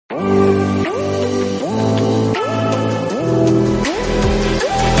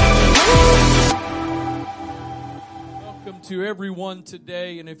to everyone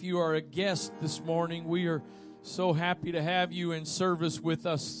today. And if you are a guest this morning, we are so happy to have you in service with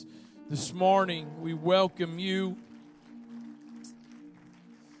us this morning. We welcome you.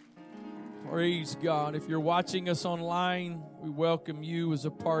 Praise God. If you're watching us online, we welcome you as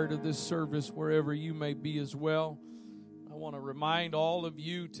a part of this service wherever you may be as well. I want to remind all of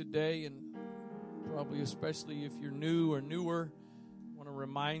you today, and probably especially if you're new or newer, I want to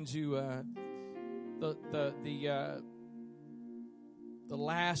remind you the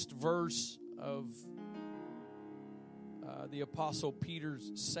last verse of the Apostle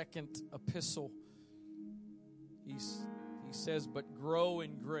Peter's second epistle. He says, "But grow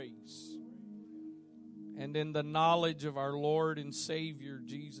in grace and in the knowledge of our Lord and Savior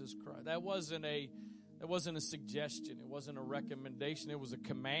Jesus Christ." That wasn't a suggestion. It wasn't a recommendation. It was a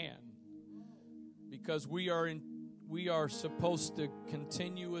command. Because we are supposed to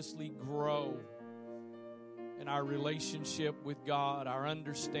continuously grow in our relationship with God, our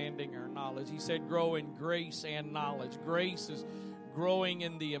understanding, our knowledge. He said grow in grace and knowledge. Grace is growing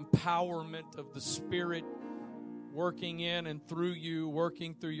in the empowerment of the Spirit working in and through you,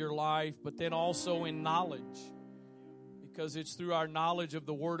 working through your life, but then also in knowledge. Because it's through our knowledge of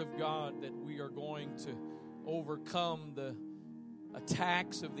the Word of God that we are going to overcome the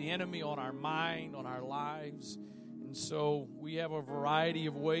attacks of the enemy on our mind, on our lives. And so we have a variety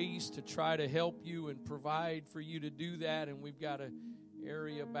of ways to try to help you and provide for you to do that. And we've got an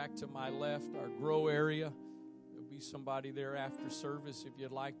area back to my left, our grow area. There'll be somebody there after service if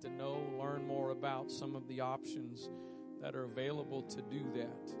you'd like to learn more about some of the options that are available to do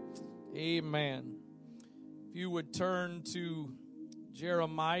that. Amen. If you would turn to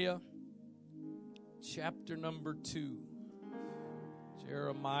Jeremiah chapter number 2.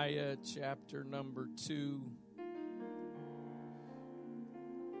 Jeremiah chapter number 2.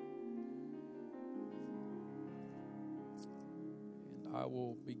 And I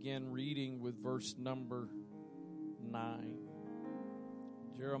will begin reading with verse number 9.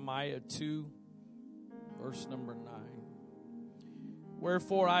 Jeremiah 2, verse number 9.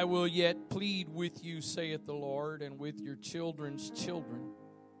 "Wherefore I will yet plead with you, saith the Lord, and with your children's children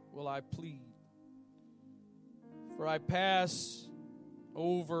will I plead. For I pass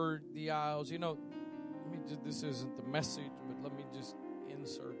over the isles." This isn't the message, but let me just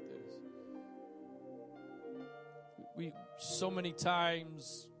insert this. So many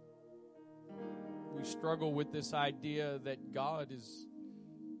times we struggle with this idea that God is,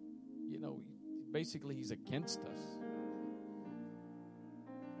 basically He's against us.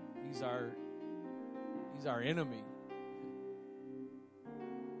 He's our enemy.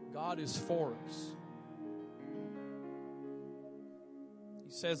 God is for us. He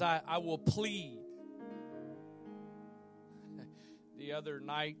says, I will plead. The other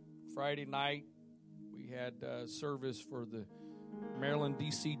night, Friday night, we had service for the Maryland,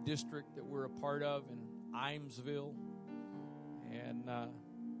 D.C. district that we're a part of in Imesville. And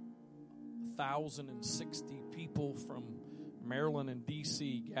 1,060 people from Maryland and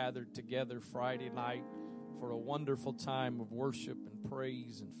D.C. gathered together Friday night for a wonderful time of worship and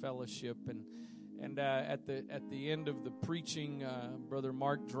praise and fellowship. And at the end of the preaching, Brother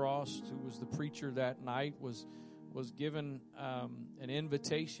Mark Drost, who was the preacher that night, was given an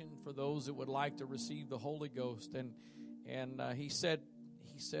invitation for those that would like to receive the Holy Ghost. And he said,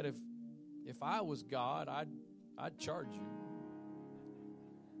 if I was God, I'd charge you.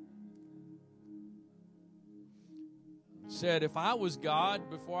 He said, if I was God,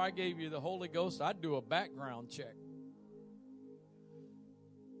 before I gave you the Holy Ghost, I'd do a background check.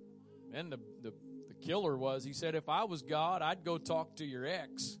 And the killer was, he said, if I was God, I'd go talk to your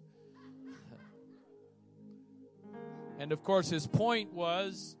ex. And of course, his point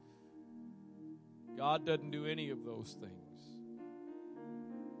was, God doesn't do any of those things.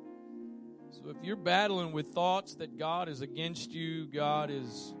 So if you're battling with thoughts that God is against you, God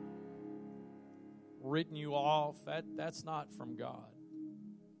is written you off, that's not from God.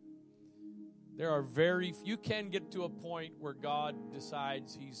 There are you can get to a point where God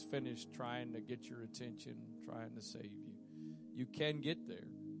decides He's finished trying to get your attention, trying to save you. You can get there.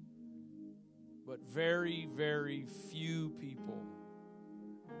 But very, very few people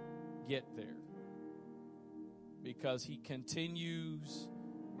get there. Because He continues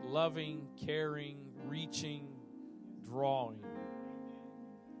loving, caring, reaching, drawing.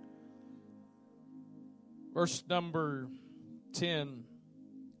 Verse number 10.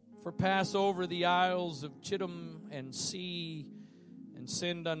 "For pass over the isles of Chittim and see, and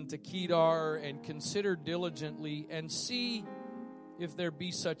send unto Kedar, and consider diligently, and see if there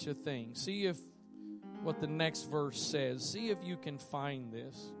be such a thing." See if what the next verse says. See if you can find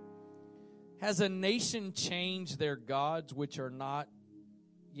this. Has a nation changed their gods which are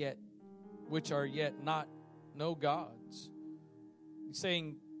yet not no gods? He's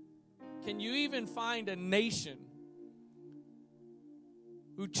saying, can you even find a nation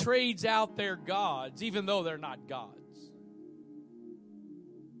who trades out their gods even though they're not gods?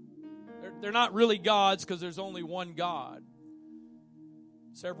 They're not really gods because there's only one God.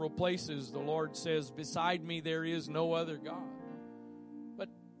 Several places the Lord says, beside me there is no other God.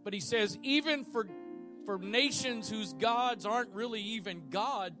 But he says, even for nations whose gods aren't really even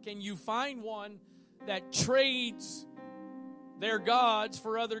God, can you find one that trades their gods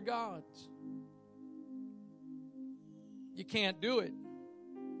for other gods? You can't do it.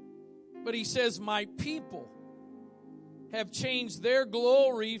 But he says, my people have changed their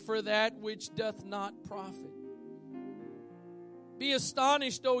glory for that which doth not profit. Be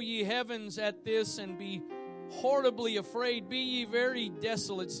astonished, O ye heavens, at this, and be horribly afraid. Be ye very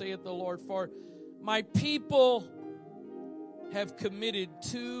desolate, saith the Lord, for my people have committed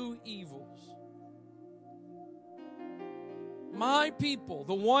two evils. My people,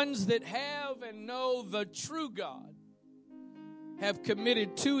 the ones that have and know the true God, have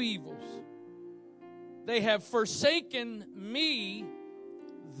committed two evils. They have forsaken me,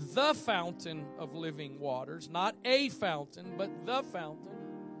 the fountain of living waters, not a fountain, but the fountain,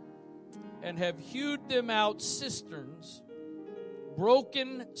 and have hewed them out cisterns,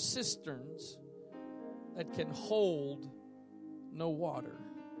 broken cisterns that can hold no water.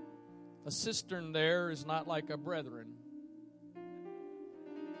 A cistern there is not like a brethren.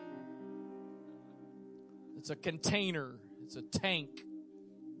 It's a container, it's a tank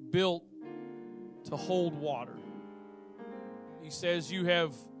built to hold water. He says, you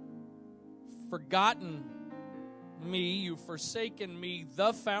have forgotten me, you've forsaken me,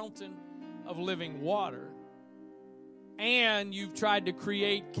 the fountain of living water, and you've tried to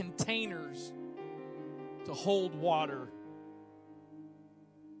create containers to hold water,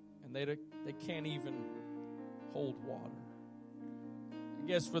 and they can't even hold water. I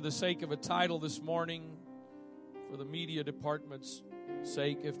guess for the sake of a title this morning, for the media department's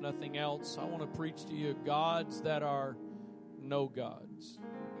sake, if nothing else, I want to preach to you gods that are no gods.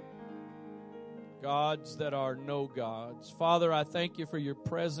 Gods that are no gods. Father, I thank you for your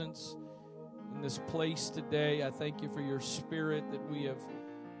presence in this place today. I thank you for your spirit that we have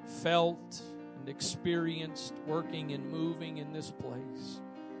felt and experienced working and moving in this place.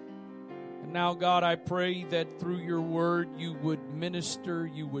 And now, God, I pray that through your word you would minister,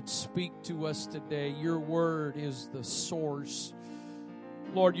 you would speak to us today. Your word is the source.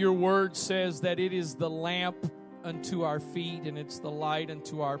 Lord, your word says that it is the lamp unto our feet and it's the light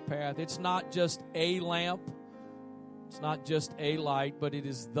unto our path. It's not just a lamp. It's not just a light, but it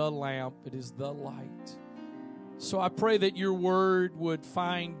is the lamp. It is the light. So I pray that your word would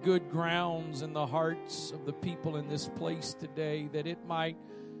find good grounds in the hearts of the people in this place today, that it might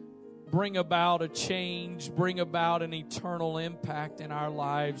bring about a change, bring about an eternal impact in our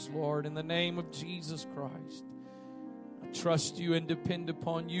lives, Lord. In the name of Jesus Christ, I trust you and depend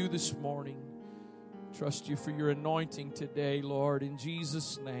upon you this morning. Trust you for your anointing today, Lord. In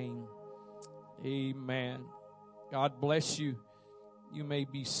Jesus' name, amen. God bless you. You may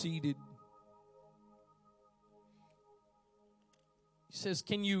be seated. He says,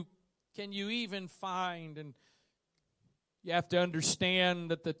 can you even find, and you have to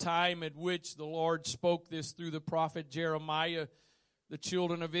understand that the time at which the Lord spoke this through the prophet Jeremiah, the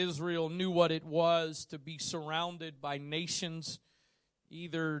children of Israel knew what it was to be surrounded by nations,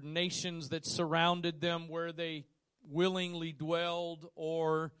 either nations that surrounded them where they willingly dwelled,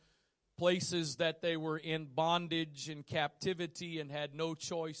 or places that they were in bondage and captivity and had no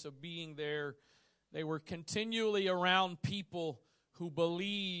choice of being there. They were continually around people who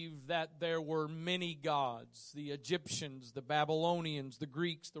believed that there were many gods. The Egyptians, the Babylonians, the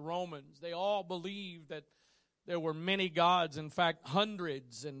Greeks, the Romans, they all believed that there were many gods. In fact,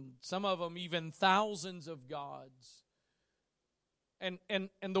 hundreds, and some of them even thousands of gods. And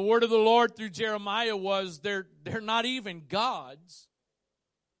the word of the Lord through Jeremiah was, they're not even gods.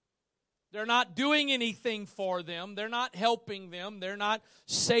 They're not doing anything for them. They're not helping them. They're not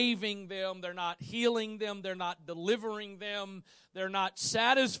saving them. They're not healing them. They're not delivering them. They're not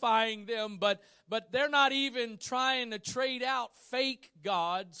satisfying them. But they're not even trying to trade out fake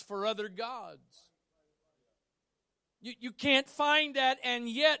gods for other gods. You can't find that, and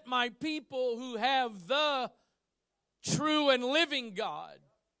yet my people who have the true and living God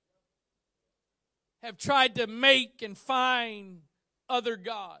have tried to make and find other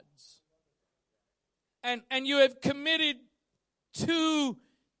gods. And you have committed two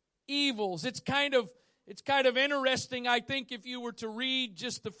evils. It's kind of It's kind of interesting, I think, if you were to read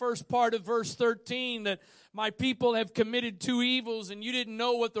just the first part of verse 13, that my people have committed two evils, and you didn't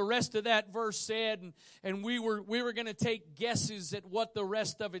know what the rest of that verse said, and we were going to take guesses at what the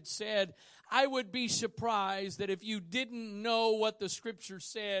rest of it said. I would be surprised that if you didn't know what the Scripture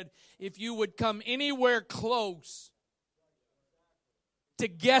said, if you would come anywhere close to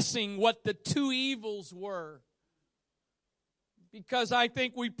guessing what the two evils were. Because I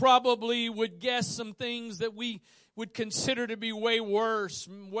think we probably would guess some things that we would consider to be way worse,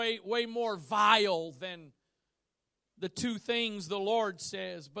 way more vile than the two things the Lord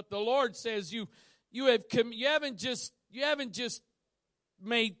says. But the Lord says you haven't just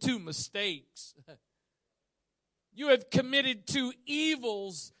made two mistakes. You have committed two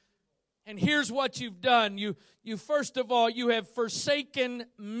evils, and here's what you've done. You first of all, you have forsaken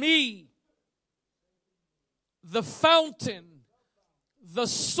me, the fountain, the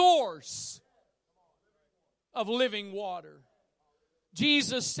source of living water.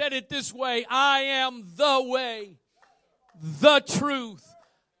 Jesus said it this way, I am the way, the truth,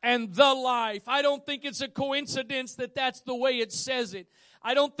 and the life. I don't think it's a coincidence that that's the way it says it.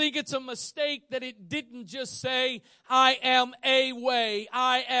 I don't think it's a mistake that it didn't just say, I am a way,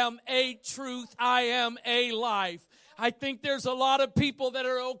 I am a truth, I am a life. I think there's a lot of people that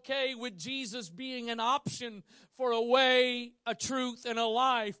are okay with Jesus being an option for a way, a truth, and a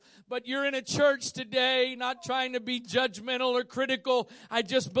life. But you're in a church today, not trying to be judgmental or critical. I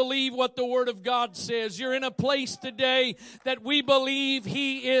just believe what the Word of God says. You're in a place today that we believe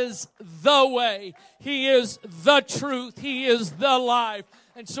He is the way. He is the truth. He is the life.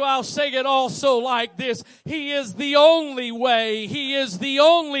 And so I'll say it also like this. He is the only way. He is the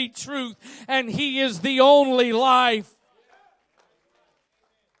only truth. And He is the only life.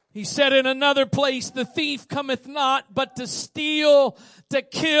 He said in another place, the thief cometh not but to steal, to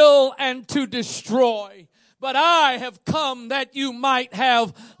kill, and to destroy. But I have come that you might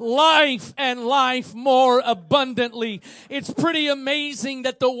have life and life more abundantly. It's pretty amazing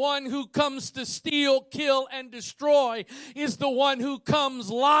that the one who comes to steal, kill, and destroy is the one who comes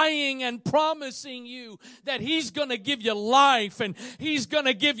lying and promising you that He's going to give you life and He's going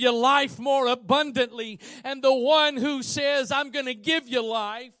to give you life more abundantly. And the one who says, I'm going to give you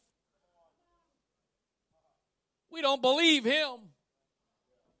life, we don't believe him.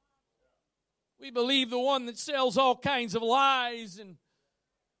 We believe the one that sells all kinds of lies and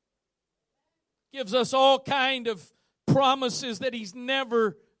gives us all kind of promises that He's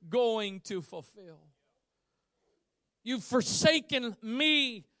never going to fulfill. You've forsaken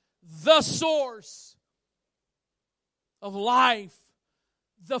me, the source of life,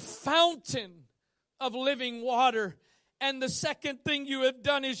 the fountain of living water. And the second thing you have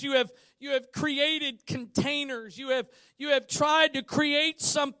done is you have created containers. You have tried to create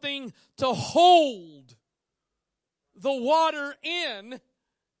something to hold the water in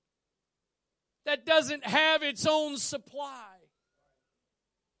that doesn't have its own supply.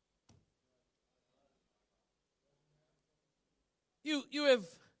 You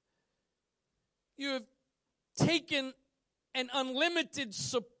have taken an unlimited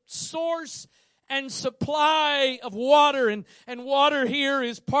source and supply of water, and water here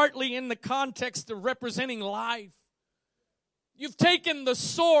is partly in the context of representing life. You've taken the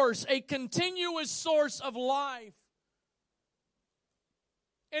source, a continuous source of life,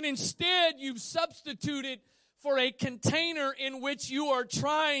 and instead you've substituted for a container in which you are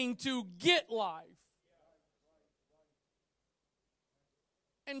trying to get life.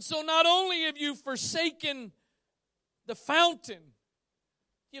 And so not only have you forsaken the fountain,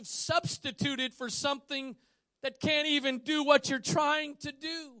 you've substituted for something that can't even do what you're trying to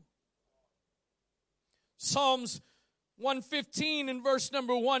do. Psalms 115 and verse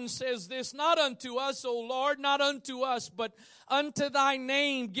number 1 says this, not unto us, O Lord, not unto us, but unto thy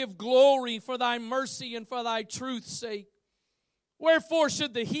name give glory for thy mercy and for thy truth's sake. Wherefore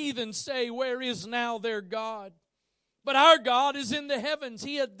should the heathen say, where is now their God? But our God is in the heavens.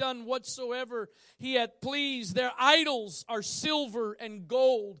 He hath done whatsoever He hath pleased. Their idols are silver and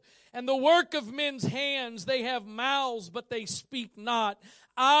gold, and the work of men's hands. They have mouths, but they speak not.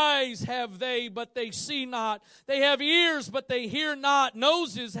 Eyes have they, but they see not. They have ears, but they hear not.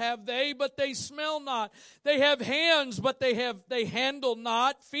 Noses have they, but they smell not. They have hands, but they handle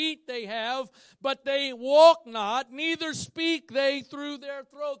not. Feet they have, but they walk not. Neither speak they through their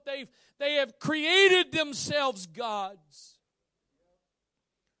throat. They have created themselves gods.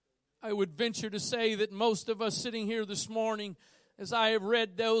 I would venture to say that most of us sitting here this morning, as I have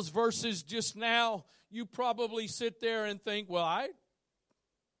read those verses just now, you probably sit there and think, well,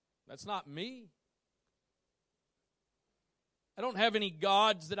 that's not me. I don't have any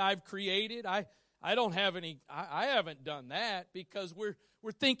gods that I've created. I I don't have any, I haven't done that, because we're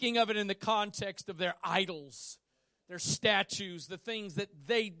thinking of it in the context of their idols, their statues, the things that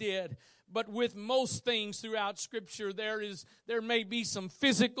they did. But with most things throughout Scripture, there may be some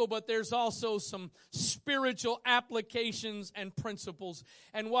physical, but there's also some spiritual applications and principles.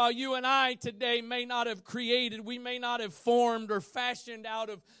 And while you and I today may not have created, we may not have formed or fashioned out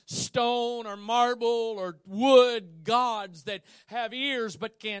of stone or marble or wood gods that have ears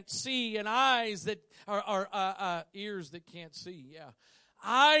but can't see, and eyes that are ears that can't see, yeah.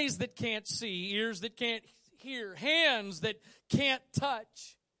 Eyes that can't see, ears that can't hear, hands that can't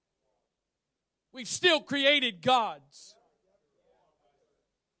touch. We've still created gods.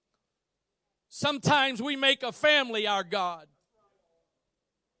 Sometimes we make a family our God.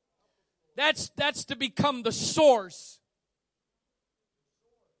 That's to become the source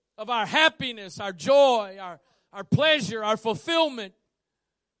of our happiness, our joy, our pleasure, our fulfillment.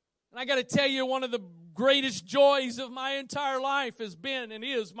 And I got to tell you, one of the greatest joys of my entire life has been and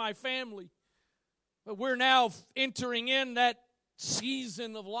is my family. But we're now entering in that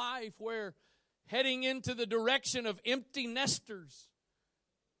season of life where heading into the direction of empty nesters.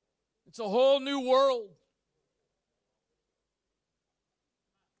 It's a whole new world.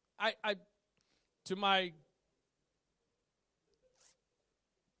 To my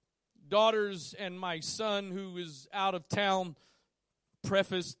daughters and my son who is out of town,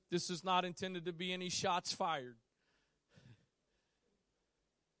 preface, this is not intended to be any shots fired.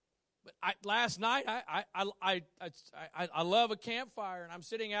 But last night, I love a campfire, and I'm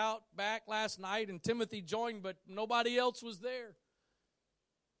sitting out back last night, and Timothy joined, but nobody else was there.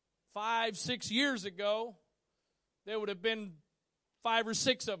 5-6 years ago, there would have been 5 or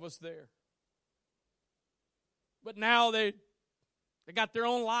 6 of us there. But now they got their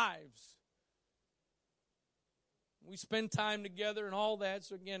own lives. We spend time together and all that.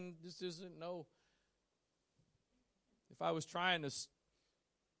 So again, this isn't if I was trying to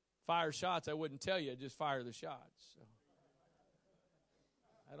fire shots, I wouldn't tell you. I'd just fire the shots. So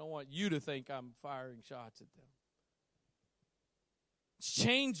I don't want you to think I'm firing shots at them. It's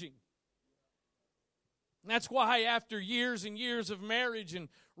changing. And that's why after years and years of marriage and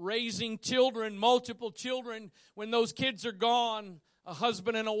raising children, multiple children, when those kids are gone, a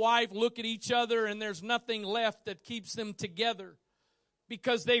husband and a wife look at each other and there's nothing left that keeps them together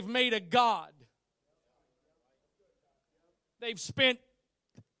because they've made a God. They've spent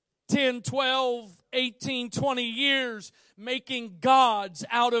 10, 12, 18, 20 years making gods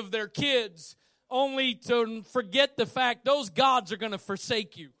out of their kids, only to forget the fact those gods are going to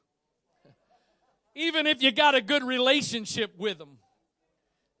forsake you. Even if you got a good relationship with them.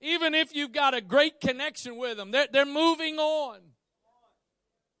 Even if you've got a great connection with them. They're moving on.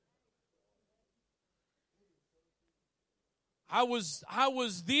 I was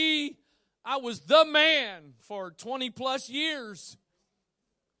the man for 20 plus years.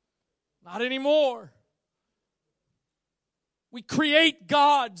 Not anymore. We create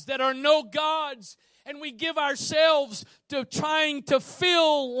gods that are no gods, and we give ourselves to trying to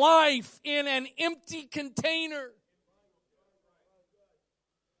fill life in an empty container.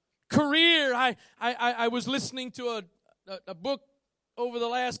 Career. I was listening to a book over the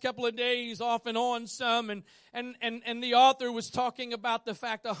last couple of days, off and on some, and the author was talking about the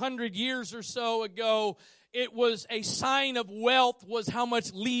fact 100 years or so ago, it was a sign of wealth was how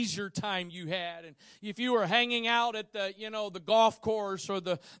much leisure time you had. And if you were hanging out at the golf course or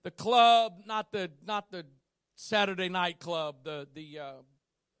the club, not the Saturday night club, the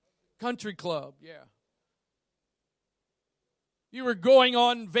country club, yeah. You were going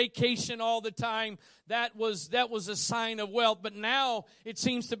on vacation all the time. That was a sign of wealth. But now it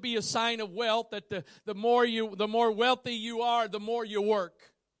seems to be a sign of wealth that the more wealthy you are, the more you work.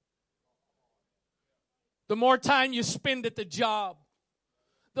 The more time you spend at the job,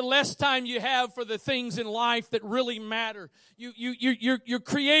 the less time you have for the things in life that really matter. You're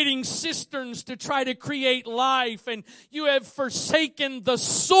creating cisterns to try to create life, and you have forsaken the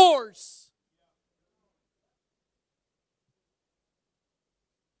source.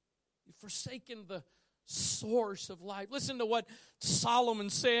 You've forsaken the source of life. Listen to what Solomon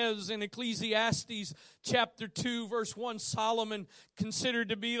says in Ecclesiastes chapter 2, verse 1. Solomon, considered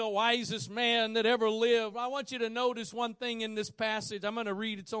to be the wisest man that ever lived. I want you to notice one thing in this passage. I'm going to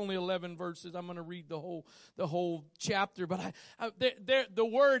read, it's only 11 verses. I'm going to read the whole chapter. But the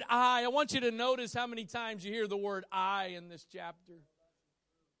word I want you to notice how many times you hear the word I in this chapter.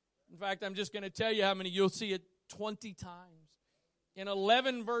 In fact, I'm just going to tell you how many. You'll see it 20 times. In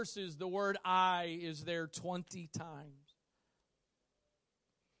 11 verses, the word I is there 20 times.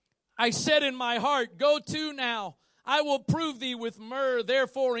 I said in my heart, go to now. I will prove thee with myrrh,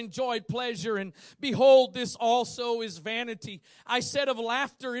 therefore enjoy pleasure, and behold, this also is vanity. I said of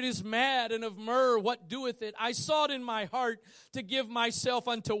laughter, it is mad, and of myrrh, what doeth it? I sought in my heart to give myself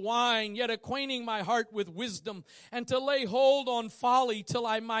unto wine, yet acquainting my heart with wisdom, and to lay hold on folly, till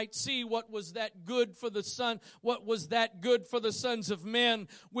I might see what was that good for the sons of men,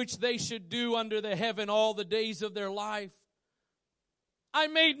 which they should do under the heaven all the days of their life. I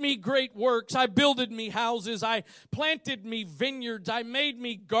made me great works. I builded me houses. I planted me vineyards. I made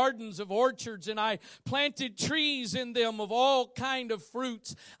me gardens of orchards, and I planted trees in them of all kind of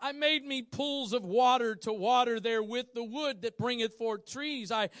fruits. I made me pools of water to water therewith the wood that bringeth forth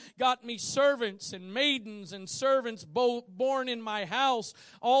trees. I got me servants and maidens and servants both born in my house.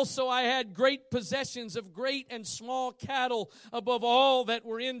 Also I had great possessions of great and small cattle above all that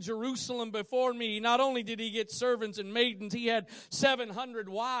were in Jerusalem before me. Not only did he get servants and maidens, he had 700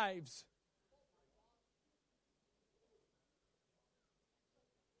 wives.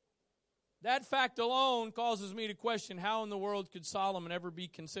 That fact alone causes me to question how in the world could Solomon ever be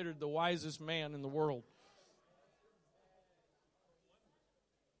considered the wisest man in the world.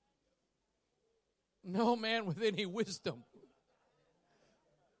 No man with any wisdom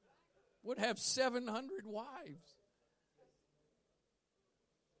would have 700 wives.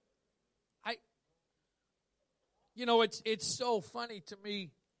 It's so funny to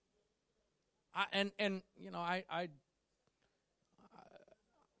me. I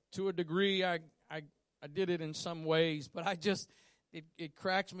to a degree, I did it in some ways, but it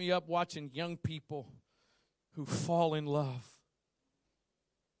cracks me up watching young people who fall in love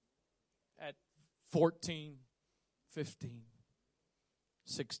at 14, 15,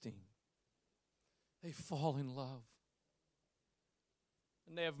 16. They fall in love.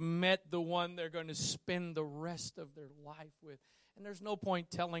 And they have met the one they're going to spend the rest of their life with. And there's no point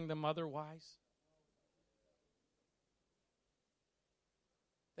telling them otherwise.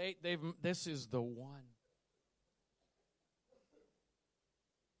 This is the one.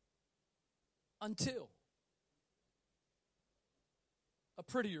 Until a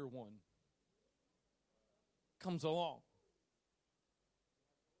prettier one comes along.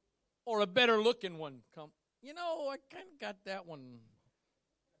 Or a better looking one comes. I kind of got that one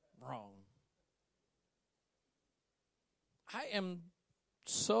wrong. I am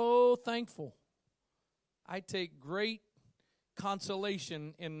so thankful. I take great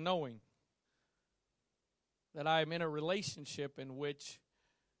consolation in knowing that I am in a relationship in which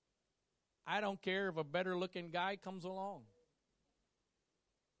I don't care if a better looking guy comes along.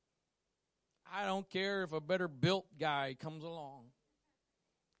 I don't care if a better built guy comes along.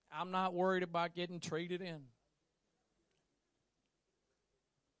 I'm not worried about getting traded in.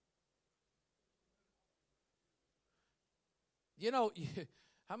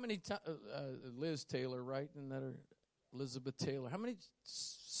 How many times, Liz Taylor, right? And that Elizabeth Taylor. How many,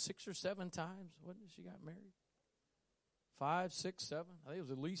 6 or 7 times? When did she got married? 5, 6, 7? I think it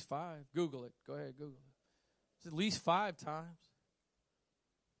was at least 5. Google it. Go ahead, Google it. It's at least 5 times.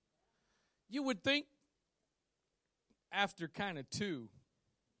 You would think after kind of 2.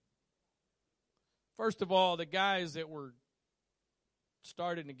 First of all, the guys that were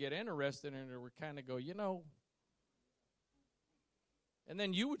starting to get interested in her were kind of go, and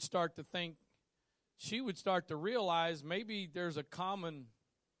then you would start to think, she would start to realize maybe there's a common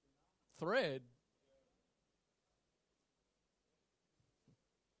thread.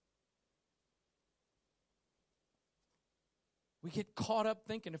 We get caught up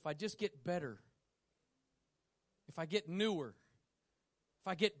thinking if I just get better, if I get newer, if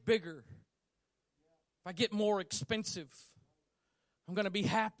I get bigger, if I get more expensive, I'm going to be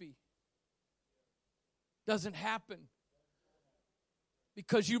happy. Doesn't happen.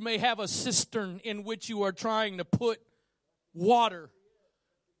 Because you may have a cistern in which you are trying to put water.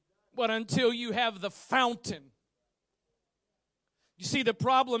 But until you have the fountain. You see, the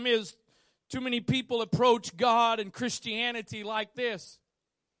problem is too many people approach God and Christianity like this.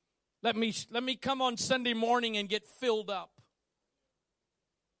 Let me come on Sunday morning and get filled up.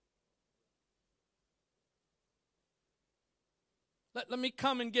 Let me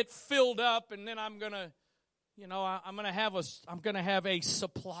come and get filled up, and then I'm going to I'm going to have a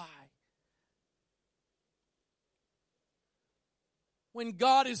supply. When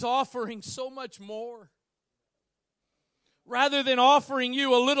God is offering so much more. Rather than offering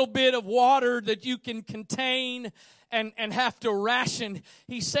you a little bit of water that you can contain and have to ration,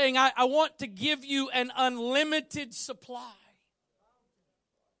 He's saying, I want to give you an unlimited supply.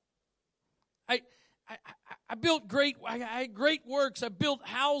 I built great works. I built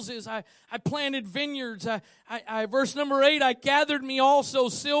houses. I planted vineyards. Verse number 8, I gathered me also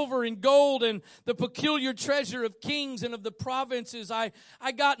silver and gold and the peculiar treasure of kings and of the provinces. I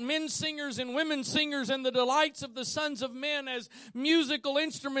got men singers and women singers and the delights of the sons of men as musical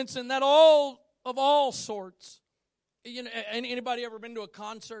instruments, and that all of all sorts. You know, anybody ever been to a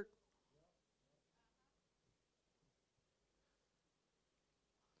concert?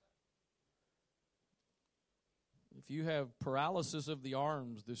 If you have paralysis of the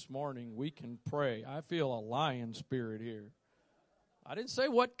arms this morning, we can pray. I feel a lion spirit here. I didn't say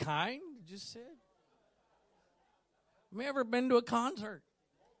what kind, I just said. Have you ever been to a concert?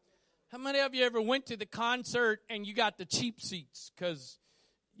 How many of you ever went to the concert and you got the cheap seats because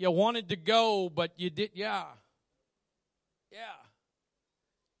you wanted to go, but you did? Yeah.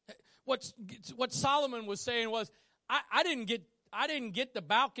 What Solomon was saying was, I didn't get the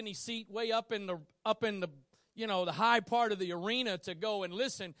balcony seat way up in the the high part of the arena to go and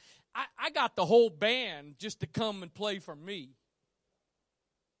listen. I got the whole band just to come and play for me.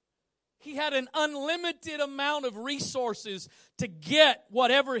 He had an unlimited amount of resources to get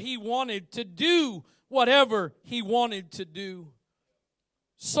whatever he wanted, to do whatever he wanted to do.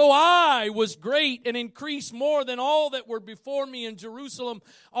 So I was great and increased more than all that were before me in Jerusalem.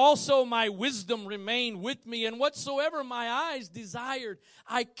 Also my wisdom remained with me, and whatsoever my eyes desired,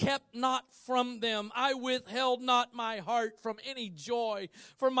 I kept not from them. I withheld not my heart from any joy,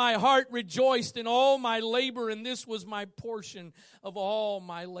 for my heart rejoiced in all my labor, and this was my portion of all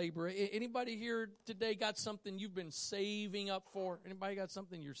my labor. Anybody here today got something you've been saving up for? Anybody got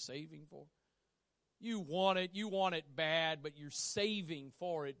something you're saving for? You want it bad, but you're saving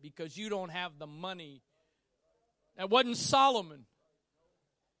for it because you don't have the money. That wasn't Solomon.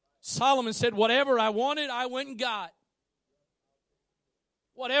 Solomon said, whatever I wanted, I went and got.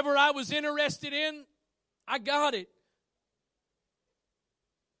 Whatever I was interested in, I got it.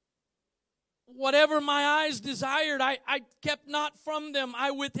 Whatever my eyes desired, I kept not from them.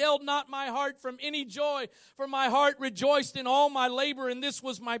 I withheld not my heart from any joy, for my heart rejoiced in all my labor, and this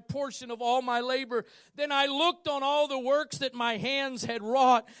was my portion of all my labor. Then I looked on all the works that my hands had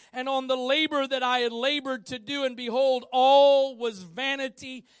wrought, and on the labor that I had labored to do, and behold, all was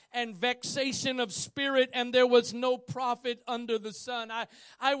vanity and vexation of spirit, and there was no profit under the sun.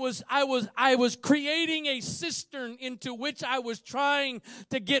 I was creating a cistern into which I was trying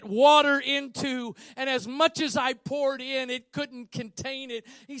to get water into, and as much as I poured in, it couldn't contain it.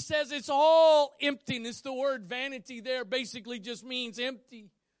 He says it's all emptiness. The word vanity there basically just means empty.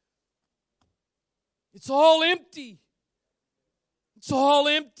 It's all empty. It's all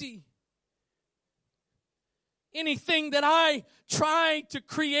empty. Anything that I try to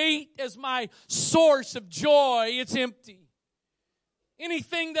create as my source of joy, it's empty.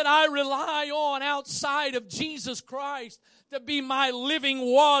 Anything that I rely on outside of Jesus Christ to be my living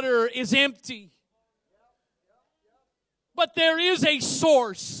water is empty. But there is a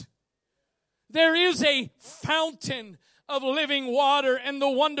source. There is a fountain of living water, and the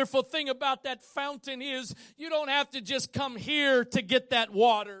wonderful thing about that fountain is you don't have to just come here to get that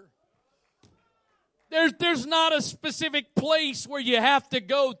water. There's not a specific place where you have to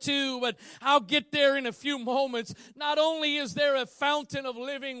go to, but I'll get there in a few moments. Not only is there a fountain of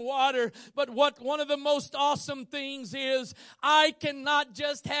living water, but one of the most awesome things is I cannot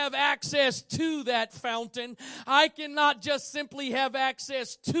just have access to that fountain. I cannot just simply have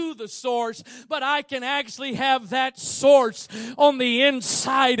access to the source, but I can actually have that source on the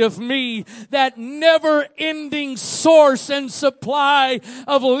inside of me, that never-ending source and supply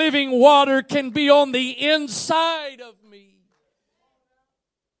of living water can be on the inside of me.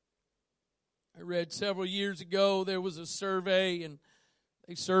 I read several years ago there was a survey, and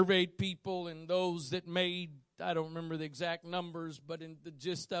they surveyed people, and those that made, I don't remember the exact numbers, but in the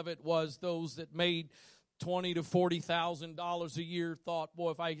gist of it was those that made $20,000 to $40,000 a year thought,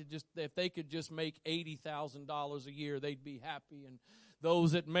 boy, if they could just make $80,000 a year, they'd be happy. And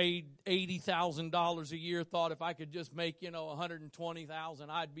those that made $80,000 a year thought, if I could just make, $120,000,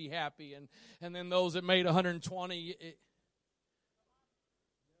 I'd be happy. And then those that made $120,000, it's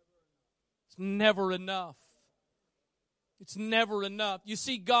never enough. It's never enough. You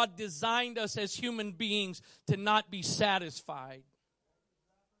see, God designed us as human beings to not be satisfied.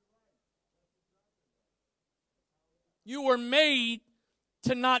 You were made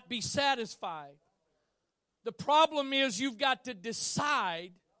to not be satisfied. The problem is you've got to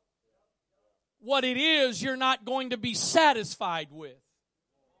decide what it is you're not going to be satisfied with.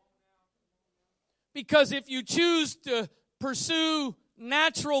 Because if you choose to pursue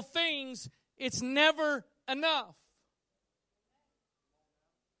natural things, it's never enough.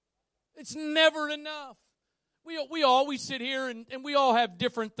 It's never enough. We always sit here and we all have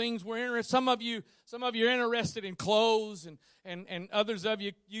different things we're interested. Some of you are interested in clothes, and others of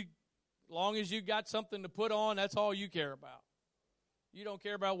you, as long as you got something to put on, that's all you care about. You don't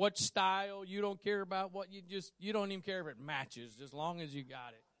care about what style. You don't care about what you don't even care if it matches, as long as you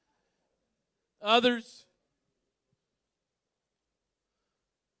got it. Others,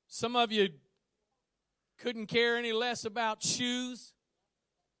 some of you couldn't care any less about shoes.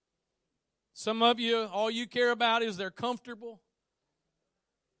 Some of you, all you care about is they're comfortable.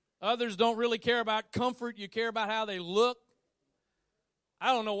 Others don't really care about comfort. You care about how they look.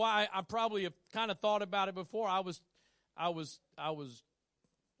 I don't know why. I probably have kind of thought about it before. I was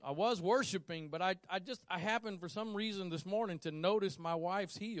worshiping, but I happened for some reason this morning to notice my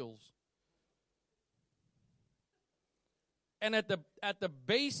wife's heels. And at the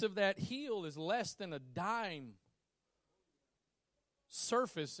base of that heel is less than a dime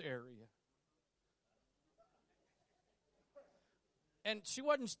surface area. And she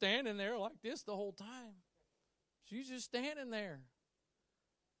wasn't standing there like this the whole time. She's just standing there.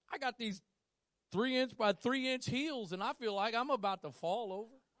 I got these 3-inch by 3-inch heels, and I feel like I'm about to fall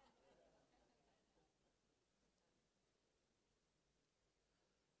over.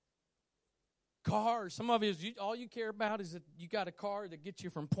 Cars. Some of you, all you care about is that you got a car that gets you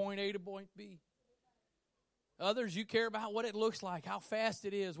from point A to point B. Others, you care about what it looks like, how fast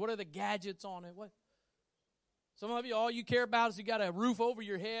it is, what are the gadgets on it. Some of you, all you care about is you got a roof over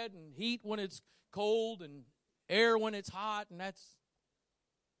your head and heat when it's cold and air when it's hot, and that's.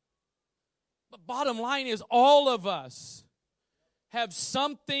 But bottom line is, all of us have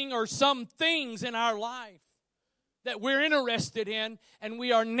something or some things in our life that we're interested in and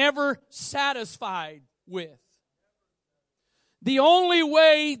we are never satisfied with. The only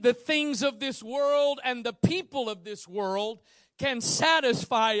way the things of this world and the people of this world can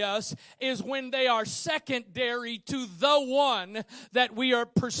satisfy us is when they are secondary to the one that we are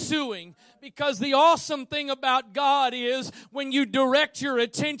pursuing. Because the awesome thing about God is when you direct your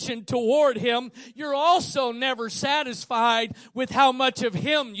attention toward Him, you're also never satisfied with how much of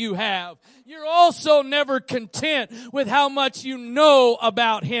Him you have. You're also never content with how much you know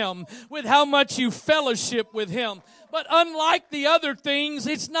about Him, with how much you fellowship with Him. But unlike the other things,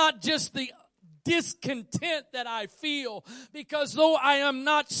 it's not just the discontent that I feel, because though I am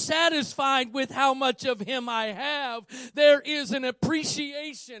not satisfied with how much of Him I have, there is an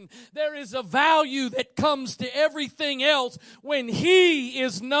appreciation, there is a value that comes to everything else when He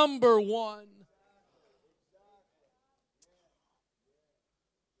is number one.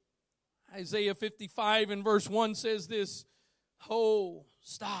 Isaiah 55 and verse 1 says this, "Oh,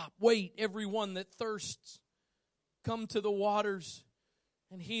 stop, wait, everyone that thirsts, come to the waters.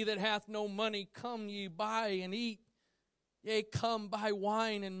 And he that hath no money, come ye buy and eat. Yea, come buy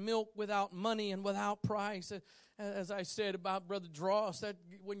wine and milk without money and without price." As I said about Brother Dross, that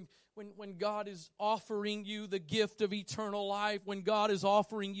when God is offering you the gift of eternal life, when God is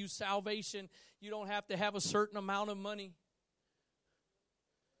offering you salvation, you don't have to have a certain amount of money.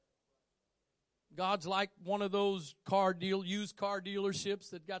 God's like one of those used car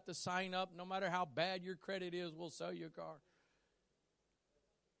dealerships that got the sign up, no matter how bad your credit is, we'll sell you a car.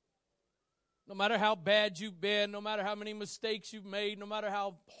 No matter how bad you've been, no matter how many mistakes you've made, no matter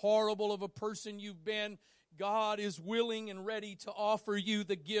how horrible of a person you've been, God is willing and ready to offer you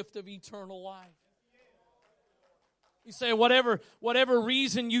the gift of eternal life. You say, whatever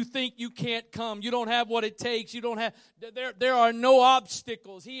reason you think you can't come, you don't have what it takes, you don't have, there are no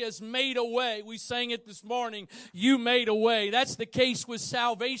obstacles. He has made a way. We sang it this morning, you made a way. That's the case with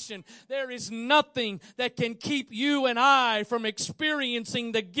salvation. There is nothing that can keep you and I from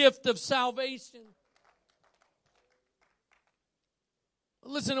experiencing the gift of salvation.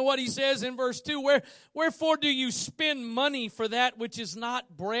 Listen to what he says in verse 2. Wherefore do you spend money for that which is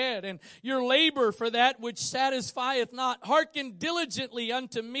not bread, and your labor for that which satisfieth not? Hearken diligently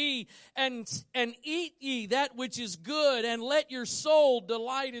unto me, and eat ye that which is good, and let your soul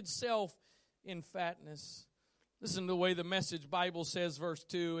delight itself in fatness. Listen to the way the Message Bible says verse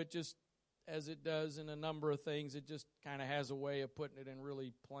 2. It just, as it does in a number of things, it just kind of has a way of putting it in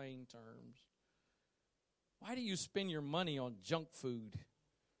really plain terms. Why do you spend your money on junk food?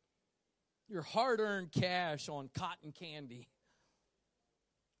 Your hard-earned cash on cotton candy?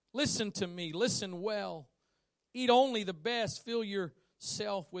 Listen to me. Listen well. Eat only the best. Fill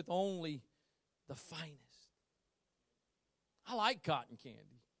yourself with only the finest. I like cotton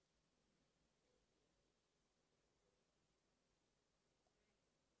candy.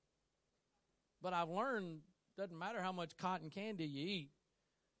 But I've learned it doesn't matter how much cotton candy you eat,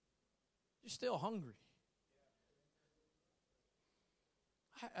 you're still hungry.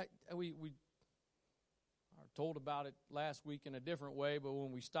 Our told about it last week in a different way, but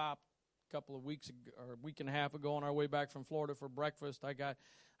when we stopped a couple of weeks ago, or a week and a half ago on our way back from Florida for breakfast, I got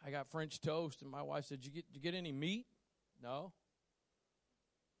French toast, and my wife said, Did you get any meat? No.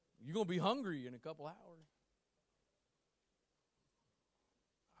 You're going to be hungry in a couple hours.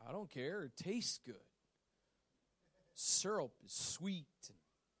 I don't care. It tastes good. Syrup is sweet. I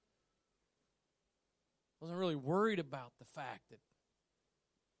wasn't really worried about the fact that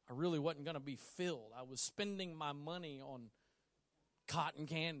I really wasn't going to be filled. I was spending my money on cotton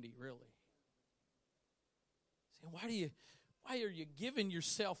candy, really. See, why are you giving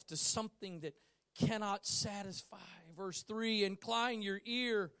yourself to something that cannot satisfy? Verse 3, incline your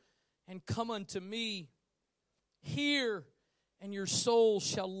ear and come unto me. Hear, and your soul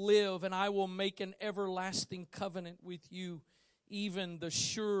shall live, and I will make an everlasting covenant with you, even the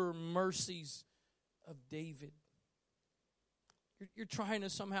sure mercies of David. You're trying to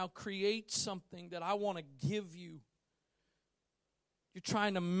somehow create something that I want to give you. You're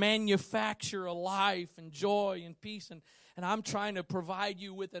trying to manufacture a life and joy and peace, and I'm trying to provide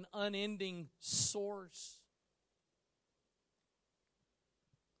you with an unending source.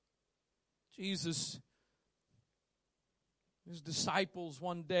 Jesus, his disciples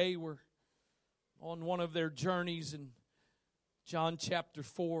one day were on one of their journeys in John chapter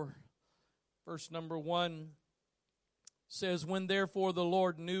 4, verse number 1 says, When therefore the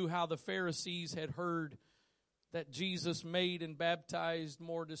Lord knew how the Pharisees had heard that Jesus made and baptized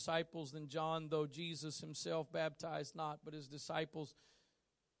more disciples than John, though Jesus himself baptized not, but his disciples,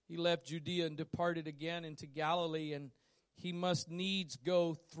 he left Judea and departed again into Galilee, and he must needs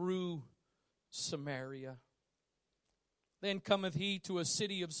go through Samaria. Then cometh he to a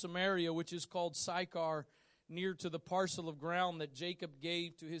city of Samaria, which is called Sychar, near to the parcel of ground that Jacob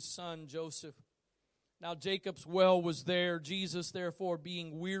gave to his son Joseph. Now Jacob's well was there. Jesus, therefore,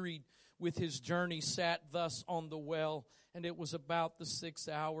 being wearied with his journey, sat thus on the well, and it was about the 6th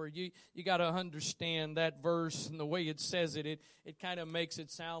hour. You got to understand that verse and the way it says it kind of makes it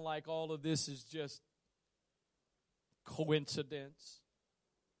sound like all of this is just coincidence.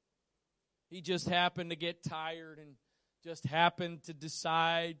 He just happened to get tired and just happened to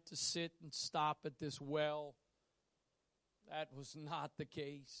decide to sit and stop at this well. That was not the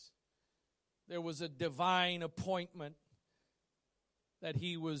case. There was a divine appointment that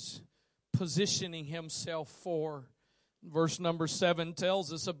he was positioning himself for. Verse number 7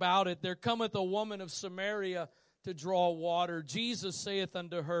 tells us about it. There cometh a woman of Samaria to draw water. Jesus saith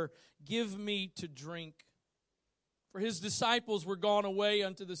unto her, Give me to drink. For his disciples were gone away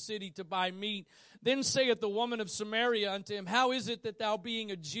unto the city to buy meat. Then saith the woman of Samaria unto him, How is it that thou,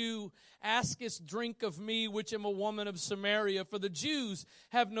 being a Jew, askest drink of me, which am a woman of Samaria? For the Jews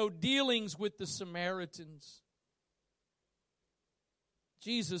have no dealings with the Samaritans.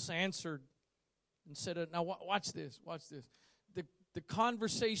 Jesus answered and said, Now watch this. The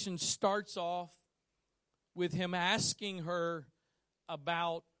conversation starts off with him asking her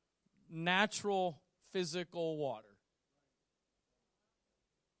about natural physical water.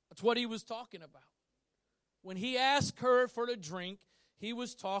 That's what he was talking about. When he asked her for a drink, he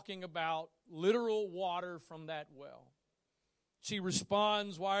was talking about literal water from that well. She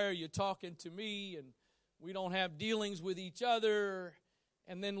responds, Why are you talking to me? And we don't have dealings with each other.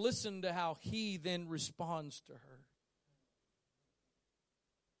 And then listen to how he then responds to her.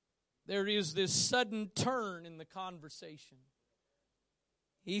 There is this sudden turn in the conversation.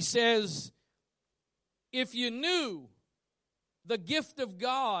 He says, If you knew the gift of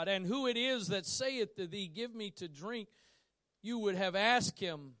God and who it is that saith to thee, Give me to drink, you would have asked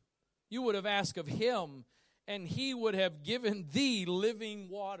him, you would have asked of him, and he would have given thee living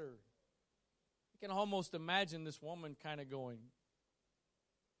water. You can almost imagine this woman kind of going,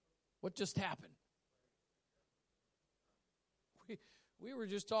 What just happened? We were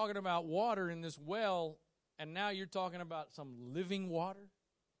just talking about water in this well, and now you're talking about some living water?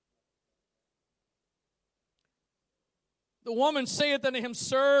 The woman saith unto him,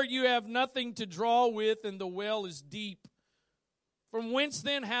 Sir, you have nothing to draw with, and the well is deep. From whence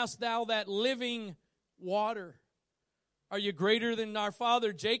then hast thou that living water? Are you greater than our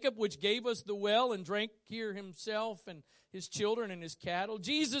father Jacob, which gave us the well, and drank here himself, and his children, and his cattle?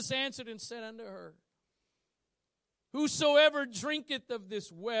 Jesus answered and said unto her, Whosoever drinketh of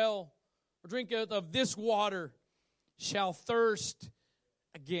this well, or drinketh of this water, shall thirst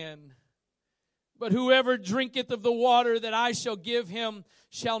again. But whoever drinketh of the water that I shall give him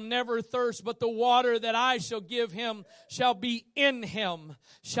shall never thirst, but the water that I shall give him shall be in him,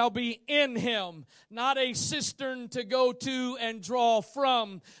 Not a cistern to go to and draw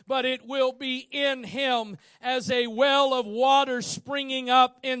from, but it will be in him as a well of water springing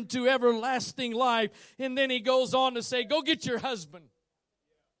up into everlasting life. And then he goes on to say, go get your husband.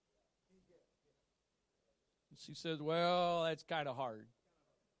 She says, well, that's kind of hard.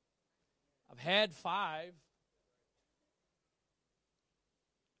 I've had 5.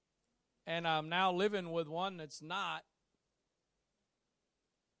 And I'm now living with one that's not.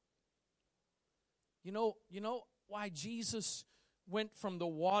 You know why Jesus went from the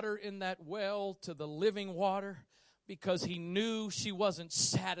water in that well to the living water? Because he knew she wasn't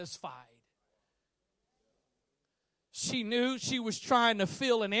satisfied. She knew she was trying to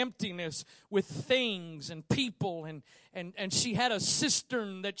fill an emptiness with things and people, and she had a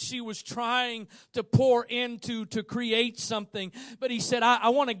cistern that she was trying to pour into to create something. But he said, I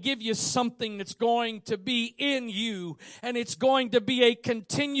want to give you something that's going to be in you, and it's going to be a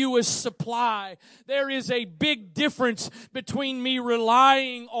continuous supply. There is a big difference between me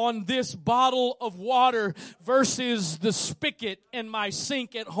relying on this bottle of water versus the spigot in my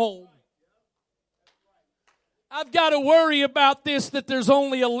sink at home. I've got to worry about this, that there's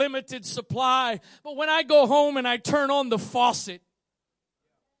only a limited supply. But when I go home and I turn on the faucet,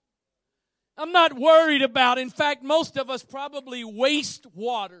 I'm not worried about. In fact, most of us probably waste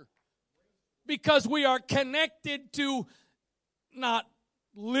water because we are connected to, not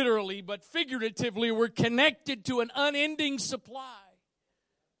literally, but figuratively, we're connected to an unending supply.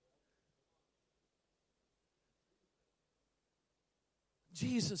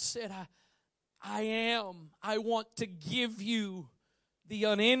 Jesus said, I want to give you the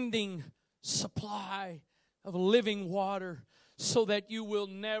unending supply of living water so that you will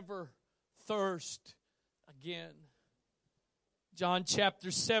never thirst again. John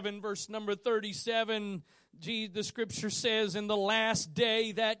chapter 7, verse number 37, the scripture says, in the last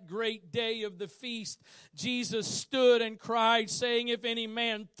day, that great day of the feast, Jesus stood and cried, saying, if any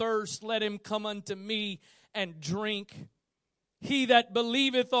man thirst, let him come unto me and drink. He that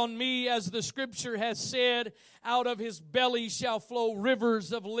believeth on me, as the scripture has said, out of his belly shall flow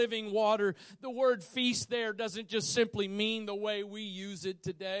rivers of living water. The word feast there doesn't just simply mean the way we use it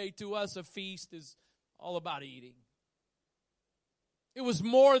today. To us, a feast is all about eating. It was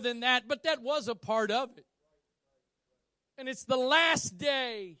more than that, but that was a part of it. And it's the last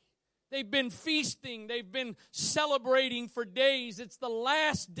day. They've been feasting. They've been celebrating for days. It's the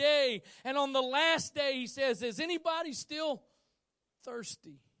last day. And on the last day, he says, is anybody still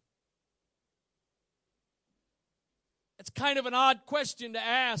thirsty? It's kind of an odd question to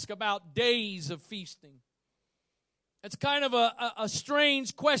ask about days of feasting. It's kind of a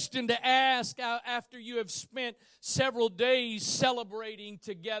strange question to ask after you have spent several days celebrating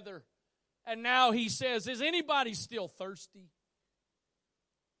together. And now he says, is anybody still thirsty?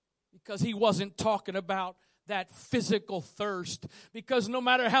 Because he wasn't talking about that physical thirst, because no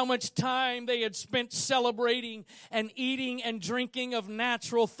matter how much time they had spent celebrating and eating and drinking of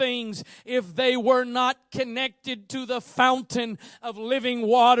natural things, if they were not connected to the fountain of living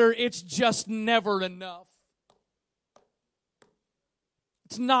water, it's just never enough.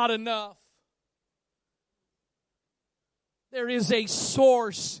 It's not enough. There is a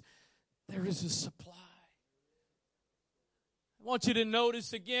source. There is a supply. I want you to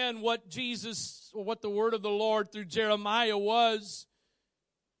notice again what the word of the Lord through Jeremiah was.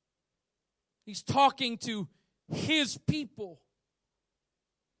 He's talking to his people.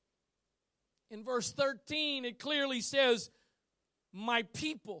 In verse 13, it clearly says, my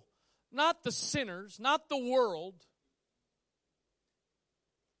people, not the sinners, not the world.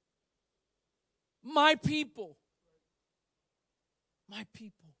 My people. My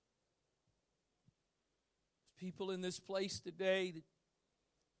people. People in this place today that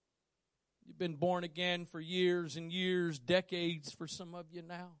you've been born again for years and years, decades for some of you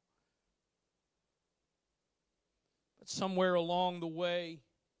now. But somewhere along the way,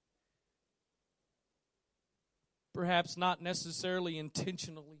 perhaps not necessarily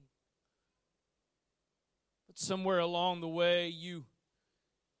intentionally, but somewhere along the way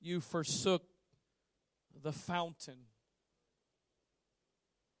you forsook the fountain.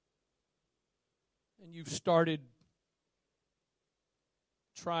 And you've started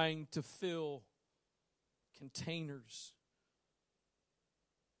trying to fill containers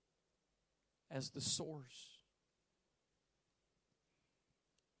as the source.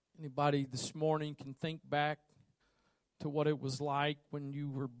 Anybody this morning can think back to what it was like when you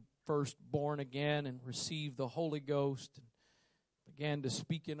were first born again and received the Holy Ghost and began to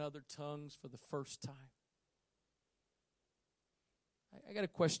speak in other tongues for the first time. I got a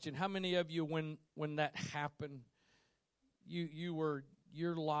question. How many of you, when that happened, your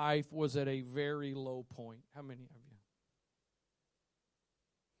life was at a very low point? How many of you?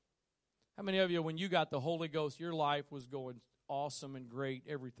 How many of you, when you got the Holy Ghost, your life was going awesome and great?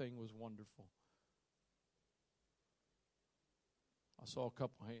 Everything was wonderful. I saw a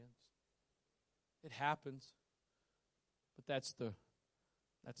couple hands. It happens, but that's the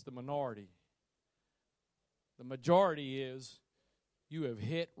minority. The majority is you have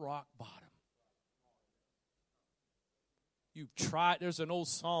hit rock bottom. You've tried. There's an old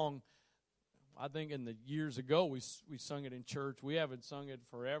song, I think in the years ago we sung it in church. We haven't sung it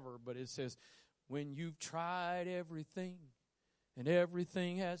forever, but it says, when you've tried everything and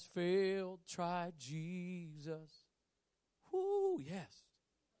everything has failed, try Jesus. Whoo, yes.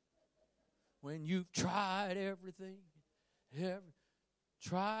 When you've tried everything,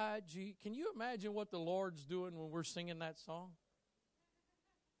 try Jesus. Can you imagine what the Lord's doing when we're singing that song?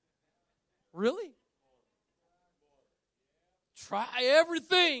 Really? Try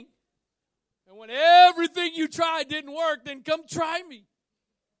everything. And when everything you tried didn't work, then come try me.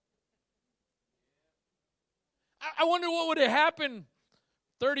 I wonder what would have happened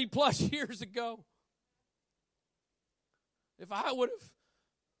 30 plus years ago if I would have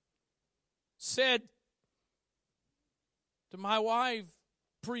said to my wife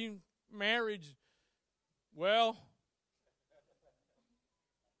pre-marriage, well,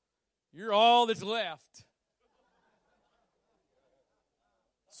 you're all that's left.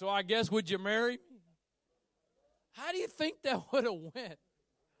 So I guess, would you marry me? How do you think that would have went?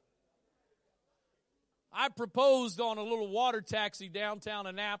 I proposed on a little water taxi downtown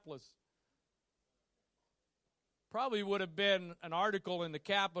Annapolis. Probably would have been an article in the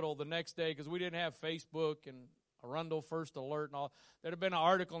Capitol the next day because we didn't have Facebook and Arundel First Alert and all. There'd have been an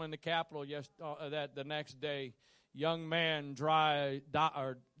article in the Capitol that the next day, young man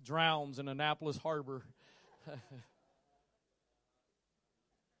drowns in Annapolis Harbor.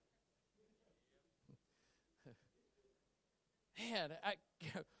 Man,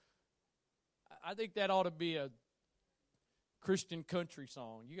 I think that ought to be a Christian country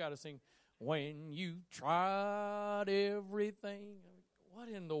song. You got to sing, when you tried everything. What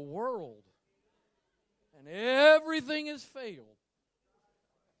in the world? And everything has failed.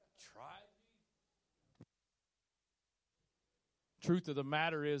 Try. Truth of the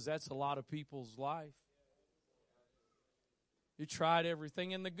matter is, that's a lot of people's life. You tried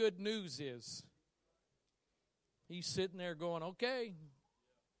everything, and the good news is, he's sitting there going, okay,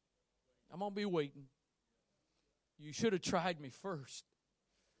 I'm going to be waiting. You should have tried me first.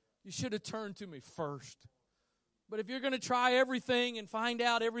 You should have turned to me first. But if you're going to try everything and find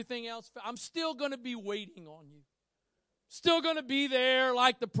out everything else, I'm still going to be waiting on you. Still going to be there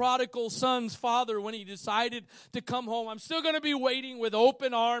like the prodigal son's father when he decided to come home. I'm still going to be waiting with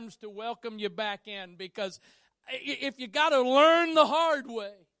open arms to welcome you back in, because if you got to learn the hard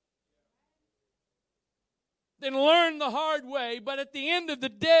way, then learn the hard way. But at the end of the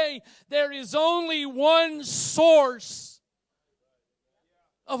day, there is only one source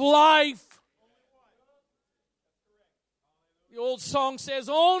of life. The old song says,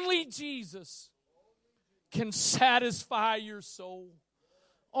 only Jesus can satisfy your soul.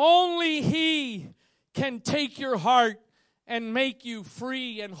 Only He can take your heart and make you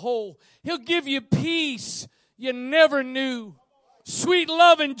free and whole. He'll give you peace you never knew. Sweet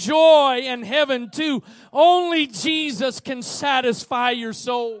love and joy and heaven too. Only Jesus can satisfy your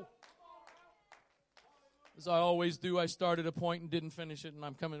soul. As I always do, I started a point and didn't finish it, and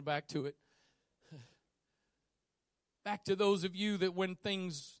I'm coming back to it. Back to those of you that when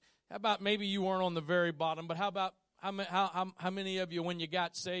things, how about maybe you weren't on the very bottom, but how about how many of you when you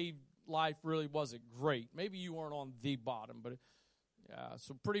got saved, life really wasn't great? Maybe you weren't on the bottom, but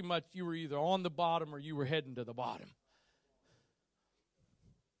so pretty much you were either on the bottom or you were heading to the bottom.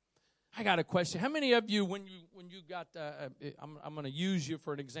 I got a question. How many of you, when you got, I'm going to use you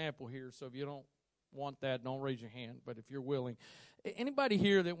for an example here, so if you don't want that, don't raise your hand, but if you're willing. Anybody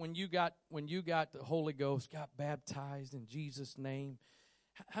here that when you got the Holy Ghost, got baptized in Jesus' name,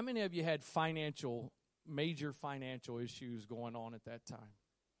 how many of you had major financial issues going on at that time?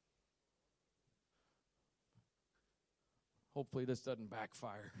 Hopefully this doesn't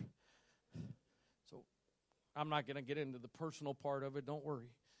backfire. So I'm not going to get into the personal part of it, don't worry.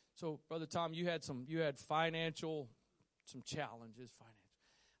 So, Brother Tom, you had some challenges.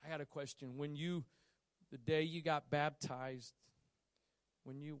 I got a question. The day you got baptized,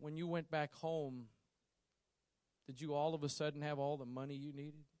 when you went back home, did you all of a sudden have all the money you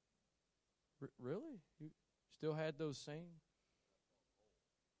needed? Really? You still had those same?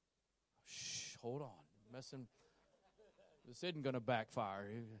 Shh, hold on. Messing. This isn't going to backfire.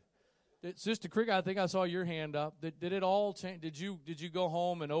 Sister Crick, I think I saw your hand up. Did it all change? Did you go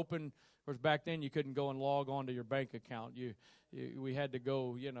home and open? Of course, back then you couldn't go and log on to your bank account. We had to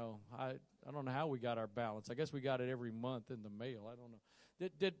go. I don't know how we got our balance. I guess we got it every month in the mail. I don't know.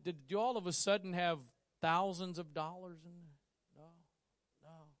 Did you all of a sudden have thousands of dollars in there?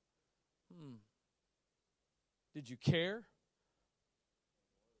 No. Did you care?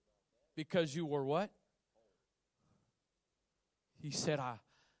 Because you were what? He said,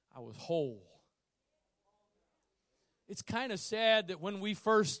 I was whole. It's kind of sad that when we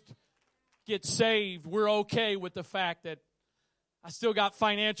first get saved, we're okay with the fact that I still got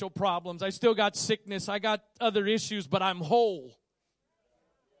financial problems, I still got sickness, I got other issues, but I'm whole.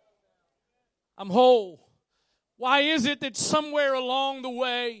 I'm whole. Why is it that somewhere along the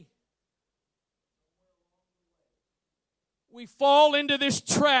way we fall into this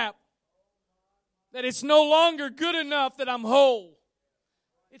trap that it's no longer good enough that I'm whole?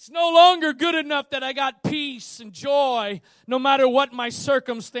 It's no longer good enough that I got peace and joy no matter what my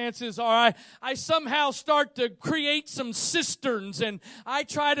circumstances are. I somehow start to create some cisterns, and I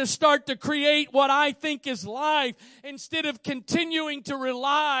try to start to create what I think is life instead of continuing to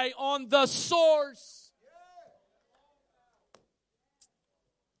rely on the source.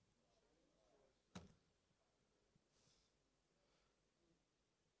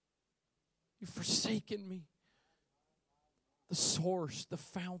 You've forsaken me. The source, the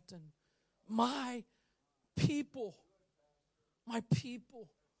fountain, my people. Not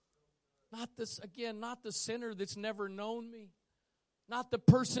the sinner that's never known me, not the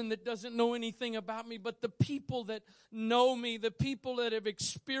person that doesn't know anything about me, but the people that know me, the people that have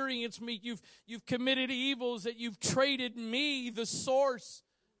experienced me. You've committed evils, that you've traded me, the source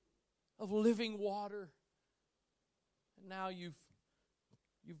of living water. And now you've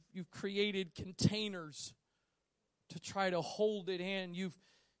created containers to try to hold it in.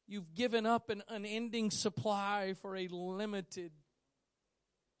 You've given up an unending supply for a limited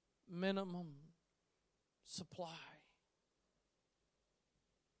minimum supply.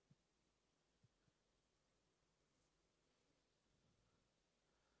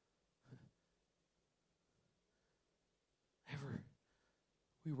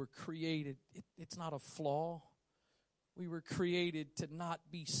 We were created, it's not a flaw. We were created to not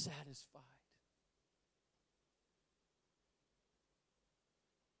be satisfied.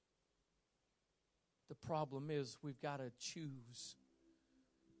 The problem is we've got to choose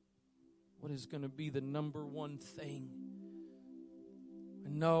what is going to be the number one thing.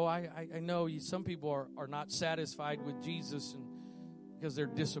 No, I know some people are not satisfied with Jesus and because they're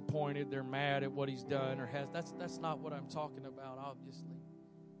disappointed, they're mad at what he's done or has. That's not what I'm talking about, obviously.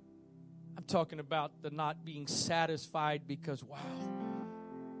 I'm talking about the not being satisfied because, wow,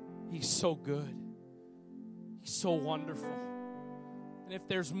 he's so good. He's so wonderful. And if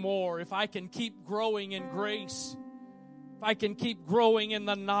there's more, if I can keep growing in grace, if I can keep growing in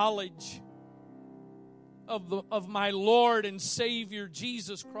the knowledge of my Lord and Savior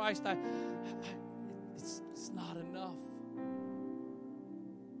Jesus Christ, it's not enough.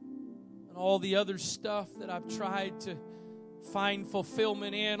 And all the other stuff that I've tried to find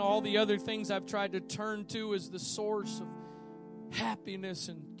fulfillment in, all the other things I've tried to turn to as the source of happiness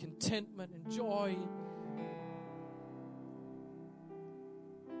and contentment and joy,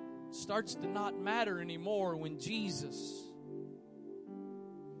 starts to not matter anymore when Jesus.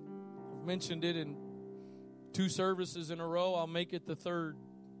 I've mentioned it in 2 services in a row. I'll make it the third.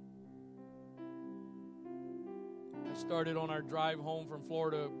 I started on our drive home from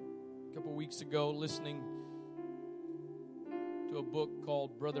Florida a couple weeks ago listening to a book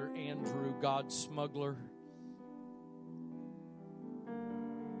called Brother Andrew, God's Smuggler.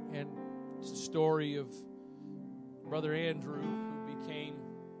 And it's a story of Brother Andrew who became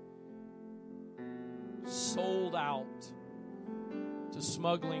sold out to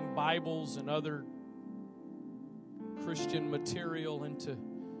smuggling Bibles and other Christian material into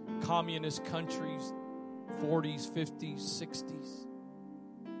communist countries, 40s, 50s, 60s.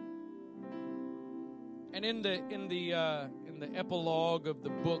 And in the epilogue of the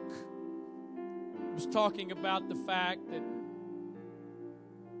book, it was talking about the fact that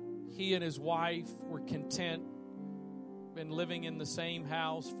he and his wife were content, been living in the same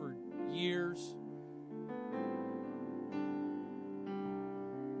house for years.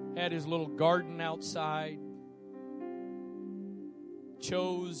 Had his little garden outside.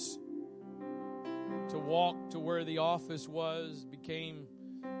 Chose to walk to where the office was.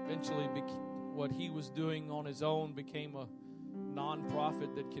 Eventually what he was doing on his own became a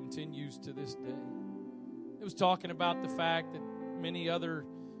nonprofit that continues to this day. It was talking about the fact that many other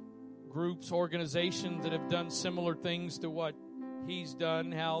groups, organizations that have done similar things to what he's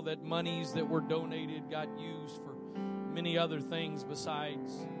done, how that monies that were donated got used for many other things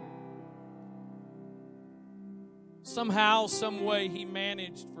besides. Somehow, some way, he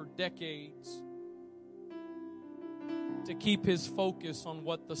managed for decades to keep his focus on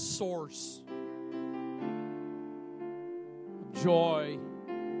what the source of joy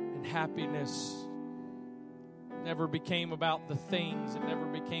and happiness never became about the things. It never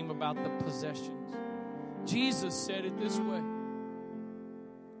became about the possessions. Jesus said it this way: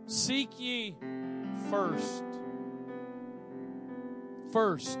 seek ye first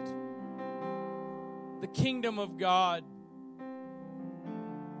the kingdom of God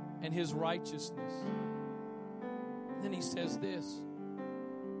and his righteousness. And then he says this: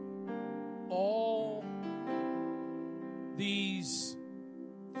 all these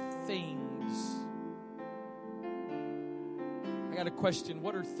things. I got a question.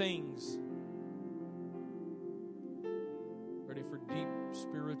 What are things? Ready for deep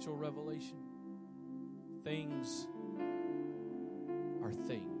spiritual revelation? Things are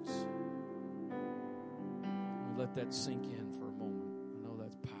things. Let that sink in for a moment. I know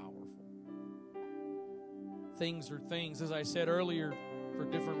that's powerful. Things are things. As I said earlier, for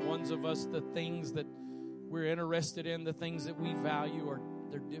different ones of us, the things that we're interested in, the things that we value,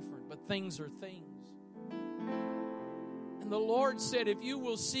 they're different. But things are things. And the Lord said, if you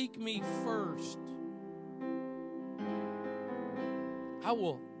will seek me first, I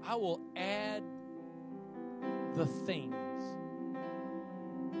will add the things.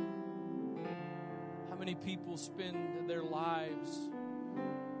 How many people spend their lives,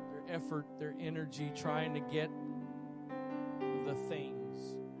 their effort, their energy trying to get the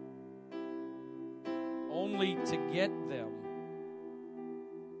things, only to get them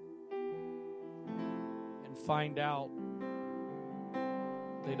and find out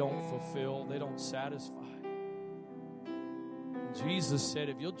they don't fulfill, they don't satisfy. And Jesus said,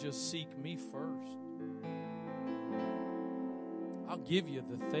 if you'll just seek me first, I'll give you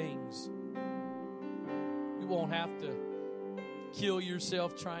the things. You won't have to kill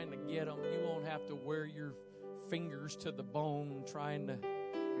yourself trying to get them. You won't have to wear your fingers to the bone trying to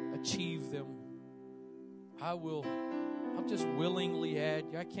achieve them. I'll just willingly add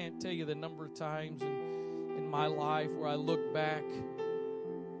you. I can't tell you the number of times in my life where I look back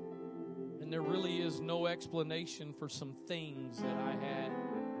and there really is no explanation for some things that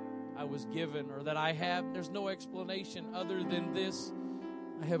I was given or that I have. There's no explanation other than this.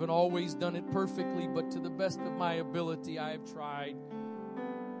 I haven't always done it perfectly, but to the best of my ability, I have tried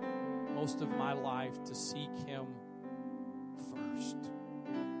most of my life to seek him first.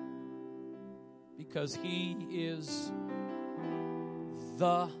 Because he is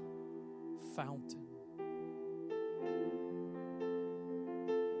the fountain.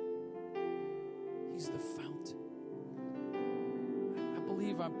 He's the fountain. I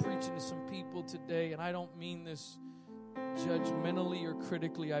believe I'm preaching to some people today, and I don't mean this judgmentally or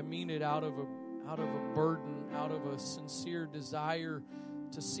critically. I mean it out of a burden, out of a sincere desire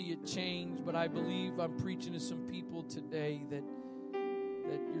to see it change. But I believe I'm preaching to some people today that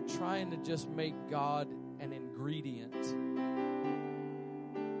you're trying to just make God an ingredient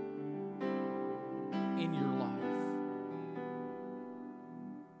in your life.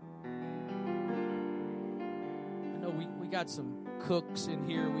 I know we got some cooks in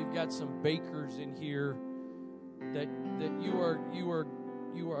here, we've got some bakers in here that you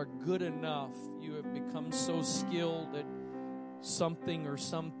are good enough. You have become so skilled at something or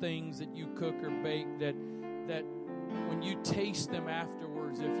some things that you cook or bake that when you taste them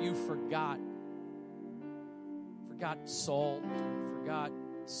afterwards, if you forgot salt, or forgot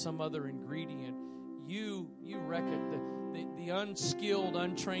some other ingredient, you reckon the unskilled,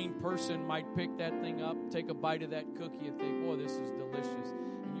 untrained person might pick that thing up, take a bite of that cookie and think, boy, this is delicious.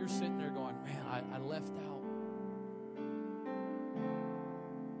 And you're sitting there going, man, I left out.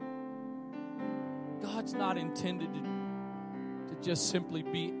 God's not intended to just simply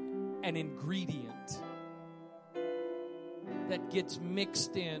be an ingredient that gets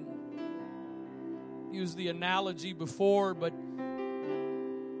mixed in. Used the analogy before, but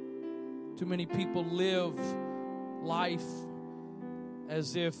too many people live life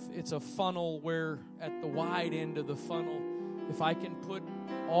as if it's a funnel where at the wide end of the funnel, if I can put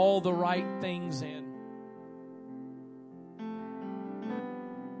all the right things in,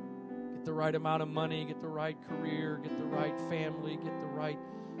 get the right amount of money, get the right career, get the right family, get the right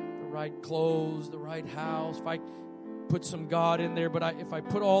clothes, the right house, if I put some God in there, but if I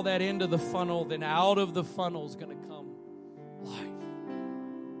put all that into the funnel, then out of the funnel is going to come life.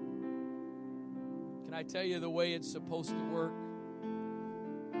 Can I tell you the way it's supposed to work?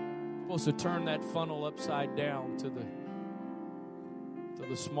 It's supposed to turn that funnel upside down to the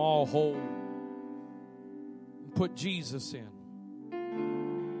small hole and put Jesus in.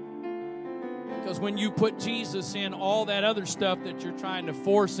 Because when you put Jesus in, all that other stuff that you're trying to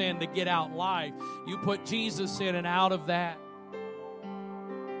force in to get out life, you put Jesus in, and out of that,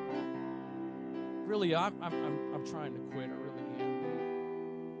 really, I'm trying to quit. I really am.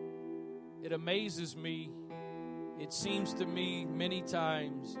 It amazes me. It seems to me many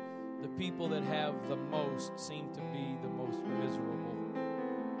times the people that have the most seem to be the most miserable.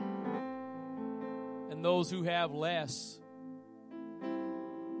 And those who have less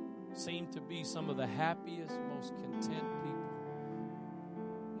seem to be some of the happiest, most content people.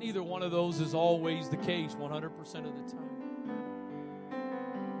 Neither one of those is always the case 100% of the time.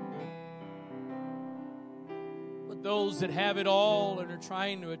 But those that have it all and are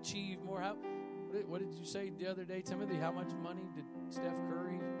trying to achieve more, what did you say the other day, Timothy? How much money did Steph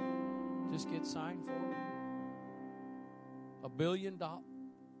Curry just get signed for? $1 billion.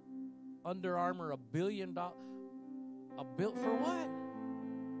 Under Armour, $1 billion. For what?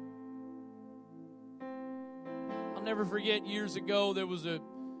 I'll never forget years ago there was an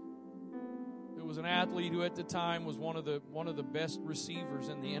athlete who at the time was one of the best receivers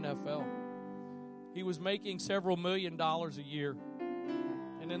in the NFL. He was making several $1 million a year.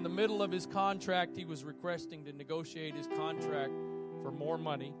 And in the middle of his contract, he was requesting to negotiate his contract for more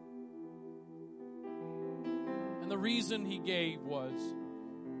money. And the reason he gave was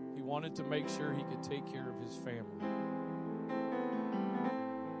he wanted to make sure he could take care of his family.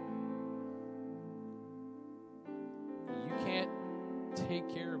 You can't take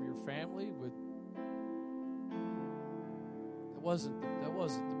care of your family with... That wasn't the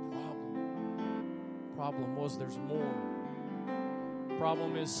problem. The problem was there's more. The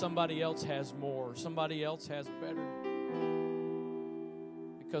problem is somebody else has more. Somebody else has better.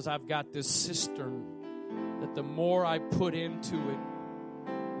 Because I've got this cistern that the more I put into it,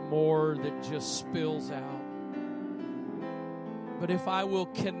 more that just spills out. But if I will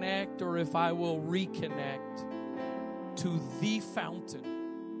connect, or if I will reconnect to the fountain,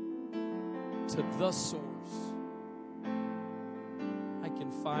 to the source, I can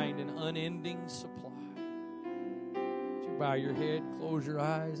find an unending supply. Would you bow your head, close your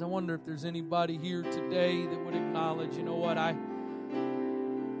eyes? I wonder if there's anybody here today that would acknowledge, you know what, I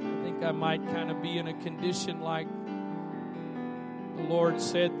think I might kind of be in a condition like the Lord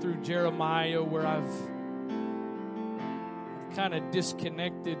said through Jeremiah, where I've kind of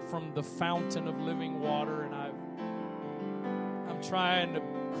disconnected from the fountain of living water, and I'm trying to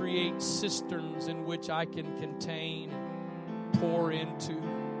create cisterns in which I can contain and pour into.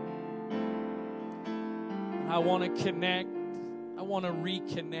 I want to connect. I want to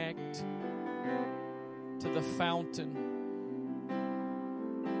reconnect to the fountain.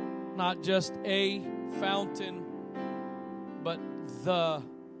 Not just a fountain, but the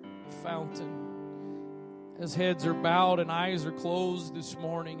fountain. As heads are bowed and eyes are closed this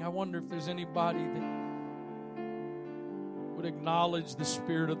morning, I wonder if there's anybody that would acknowledge the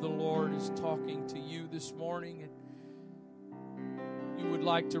Spirit of the Lord is talking to you this morning, and you would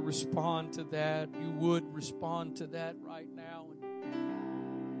like to respond to that. You would respond to that right now.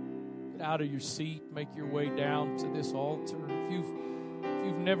 And get out of your seat, make your way down to this altar. If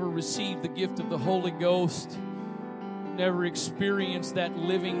you've never received the gift of the Holy Ghost, never experienced that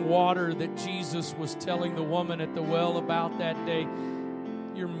living water that Jesus was telling the woman at the well about that day,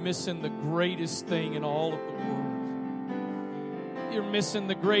 you're missing the greatest thing in all of the world. You're missing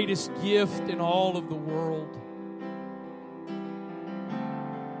the greatest gift in all of the world.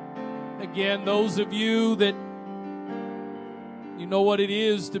 Again, those of you that you know what it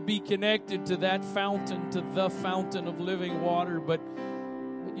is to be connected to that fountain, to the fountain of living water, but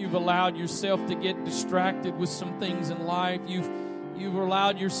you've allowed yourself to get distracted with some things in life. You've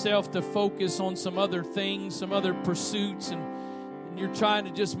allowed yourself to focus on some other things, some other pursuits, and you're trying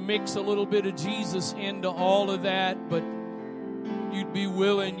to just mix a little bit of Jesus into all of that, but you'd be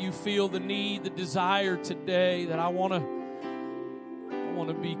willing, you feel the need, the desire today that I want to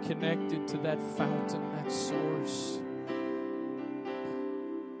be connected to that fountain, that source.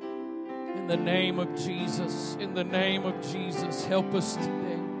 In the name of Jesus, help us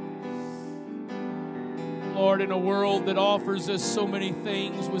today. Lord, in a world that offers us so many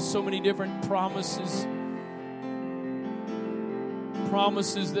things with so many different promises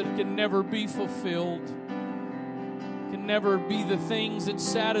that can never be fulfilled, can never be the things that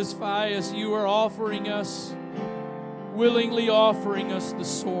satisfy us, you are offering us, willingly offering us the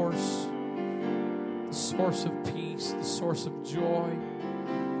source of peace, the source of joy.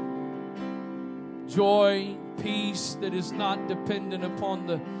 Joy, peace that is not dependent upon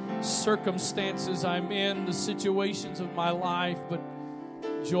the circumstances I'm in, the situations of my life, but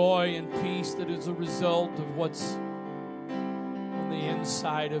joy and peace that is a result of what's on the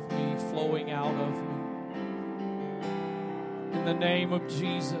inside of me, flowing out of me. In the name of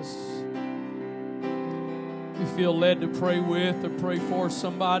Jesus. If you feel led to pray with or pray for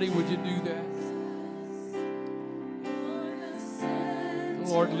somebody, would you do that? The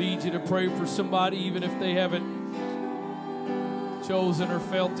Lord leads you to pray for somebody, even if they haven't chosen or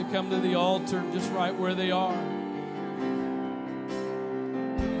felt to come to the altar, just right where they are.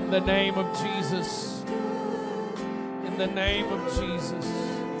 In the name of Jesus. In the name of Jesus.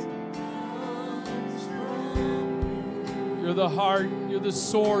 You're the heart. You're the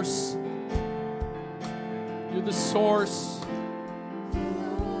source. You're the source.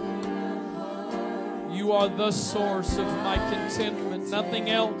 You are the source of my contentment. Nothing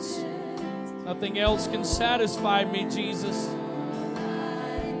else. Nothing else can satisfy me, Jesus.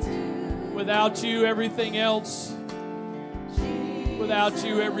 Without you, everything else. Without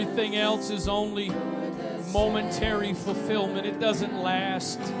you, everything else is only momentary fulfillment. It doesn't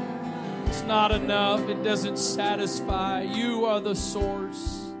last. It's not enough. It doesn't satisfy. You are the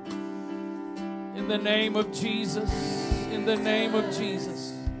source. In the name of Jesus. In the name of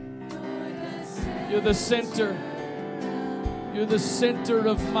Jesus. You're the center. You're the center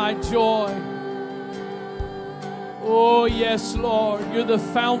of my joy. Oh, yes, Lord. You're the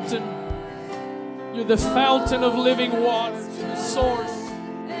fountain. You're the fountain of living water. You're the source.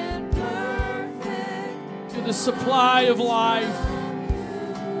 You're the supply of life.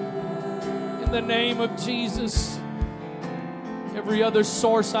 In the name of Jesus. Every other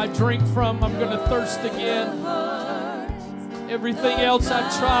source I drink from, I'm going to thirst again. Everything else I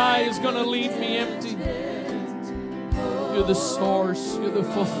try is going to leave me empty. You're the source. You're the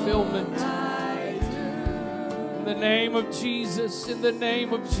fulfillment. In the name of Jesus. In the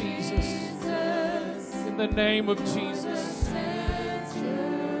name of Jesus. In the name of Jesus.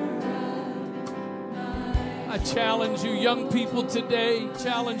 I challenge you young people today,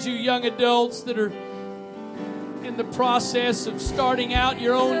 challenge you young adults that are in the process of starting out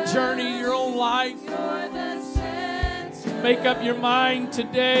your own journey, your own life. Make up your mind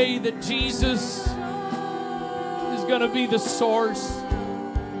today that Jesus is going to be the source.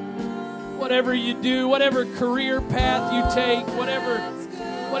 Whatever you do, whatever career path you take,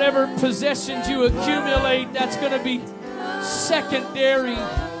 whatever possessions you accumulate, that's going to be secondary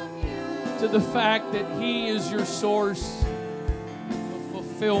to the fact that He is your source of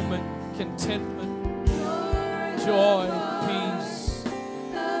fulfillment, contentment, joy, peace.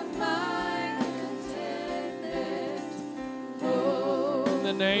 In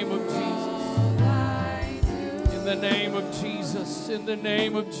the name of Jesus. In the name of Jesus. In the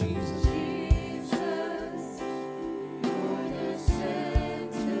name of Jesus.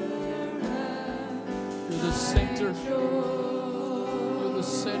 You're the center. You're the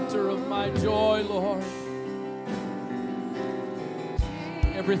center of my joy, Lord.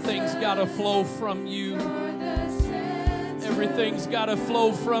 Everything's got to flow from you. Everything's got to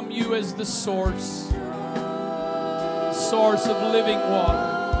flow from you as the source. The source of living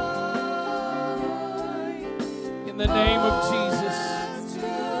water. In the name of Jesus.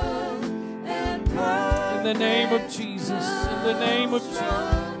 In the name of Jesus. In the name of Jesus.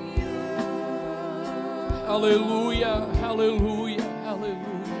 Hallelujah. Hallelujah. Hallelujah.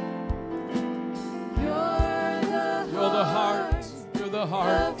 You're the heart. You're the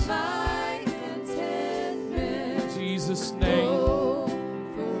heart. In Jesus' name.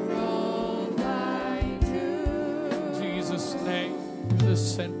 In Jesus' name. The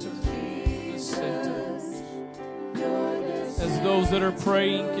center. The center. As those that are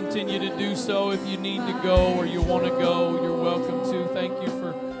praying continue to do so, if you need to go or you want to go, you're welcome to. Thank you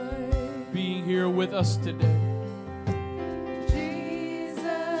for being here with us today.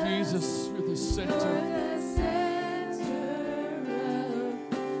 Jesus, you're the center.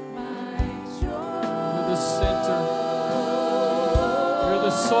 You're the center. You're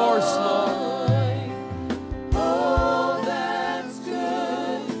the source, Lord.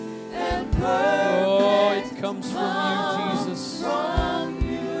 Oh, it comes from you, Jesus.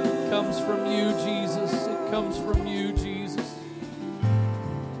 It comes from you, Jesus. It comes from you, Jesus.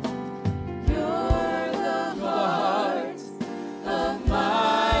 You're the heart of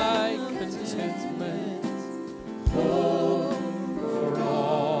my contentment. Oh, for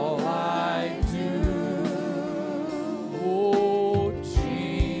all I do. Oh,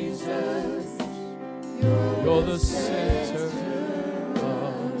 Jesus, you're the center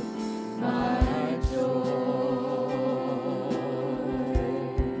of my joy.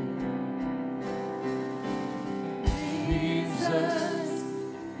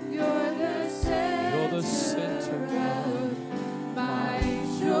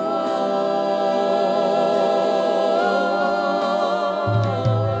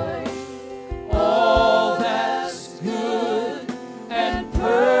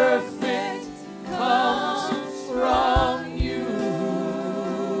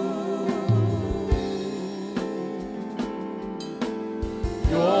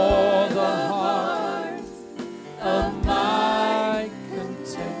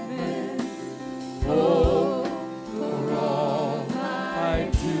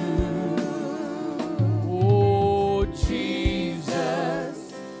 you.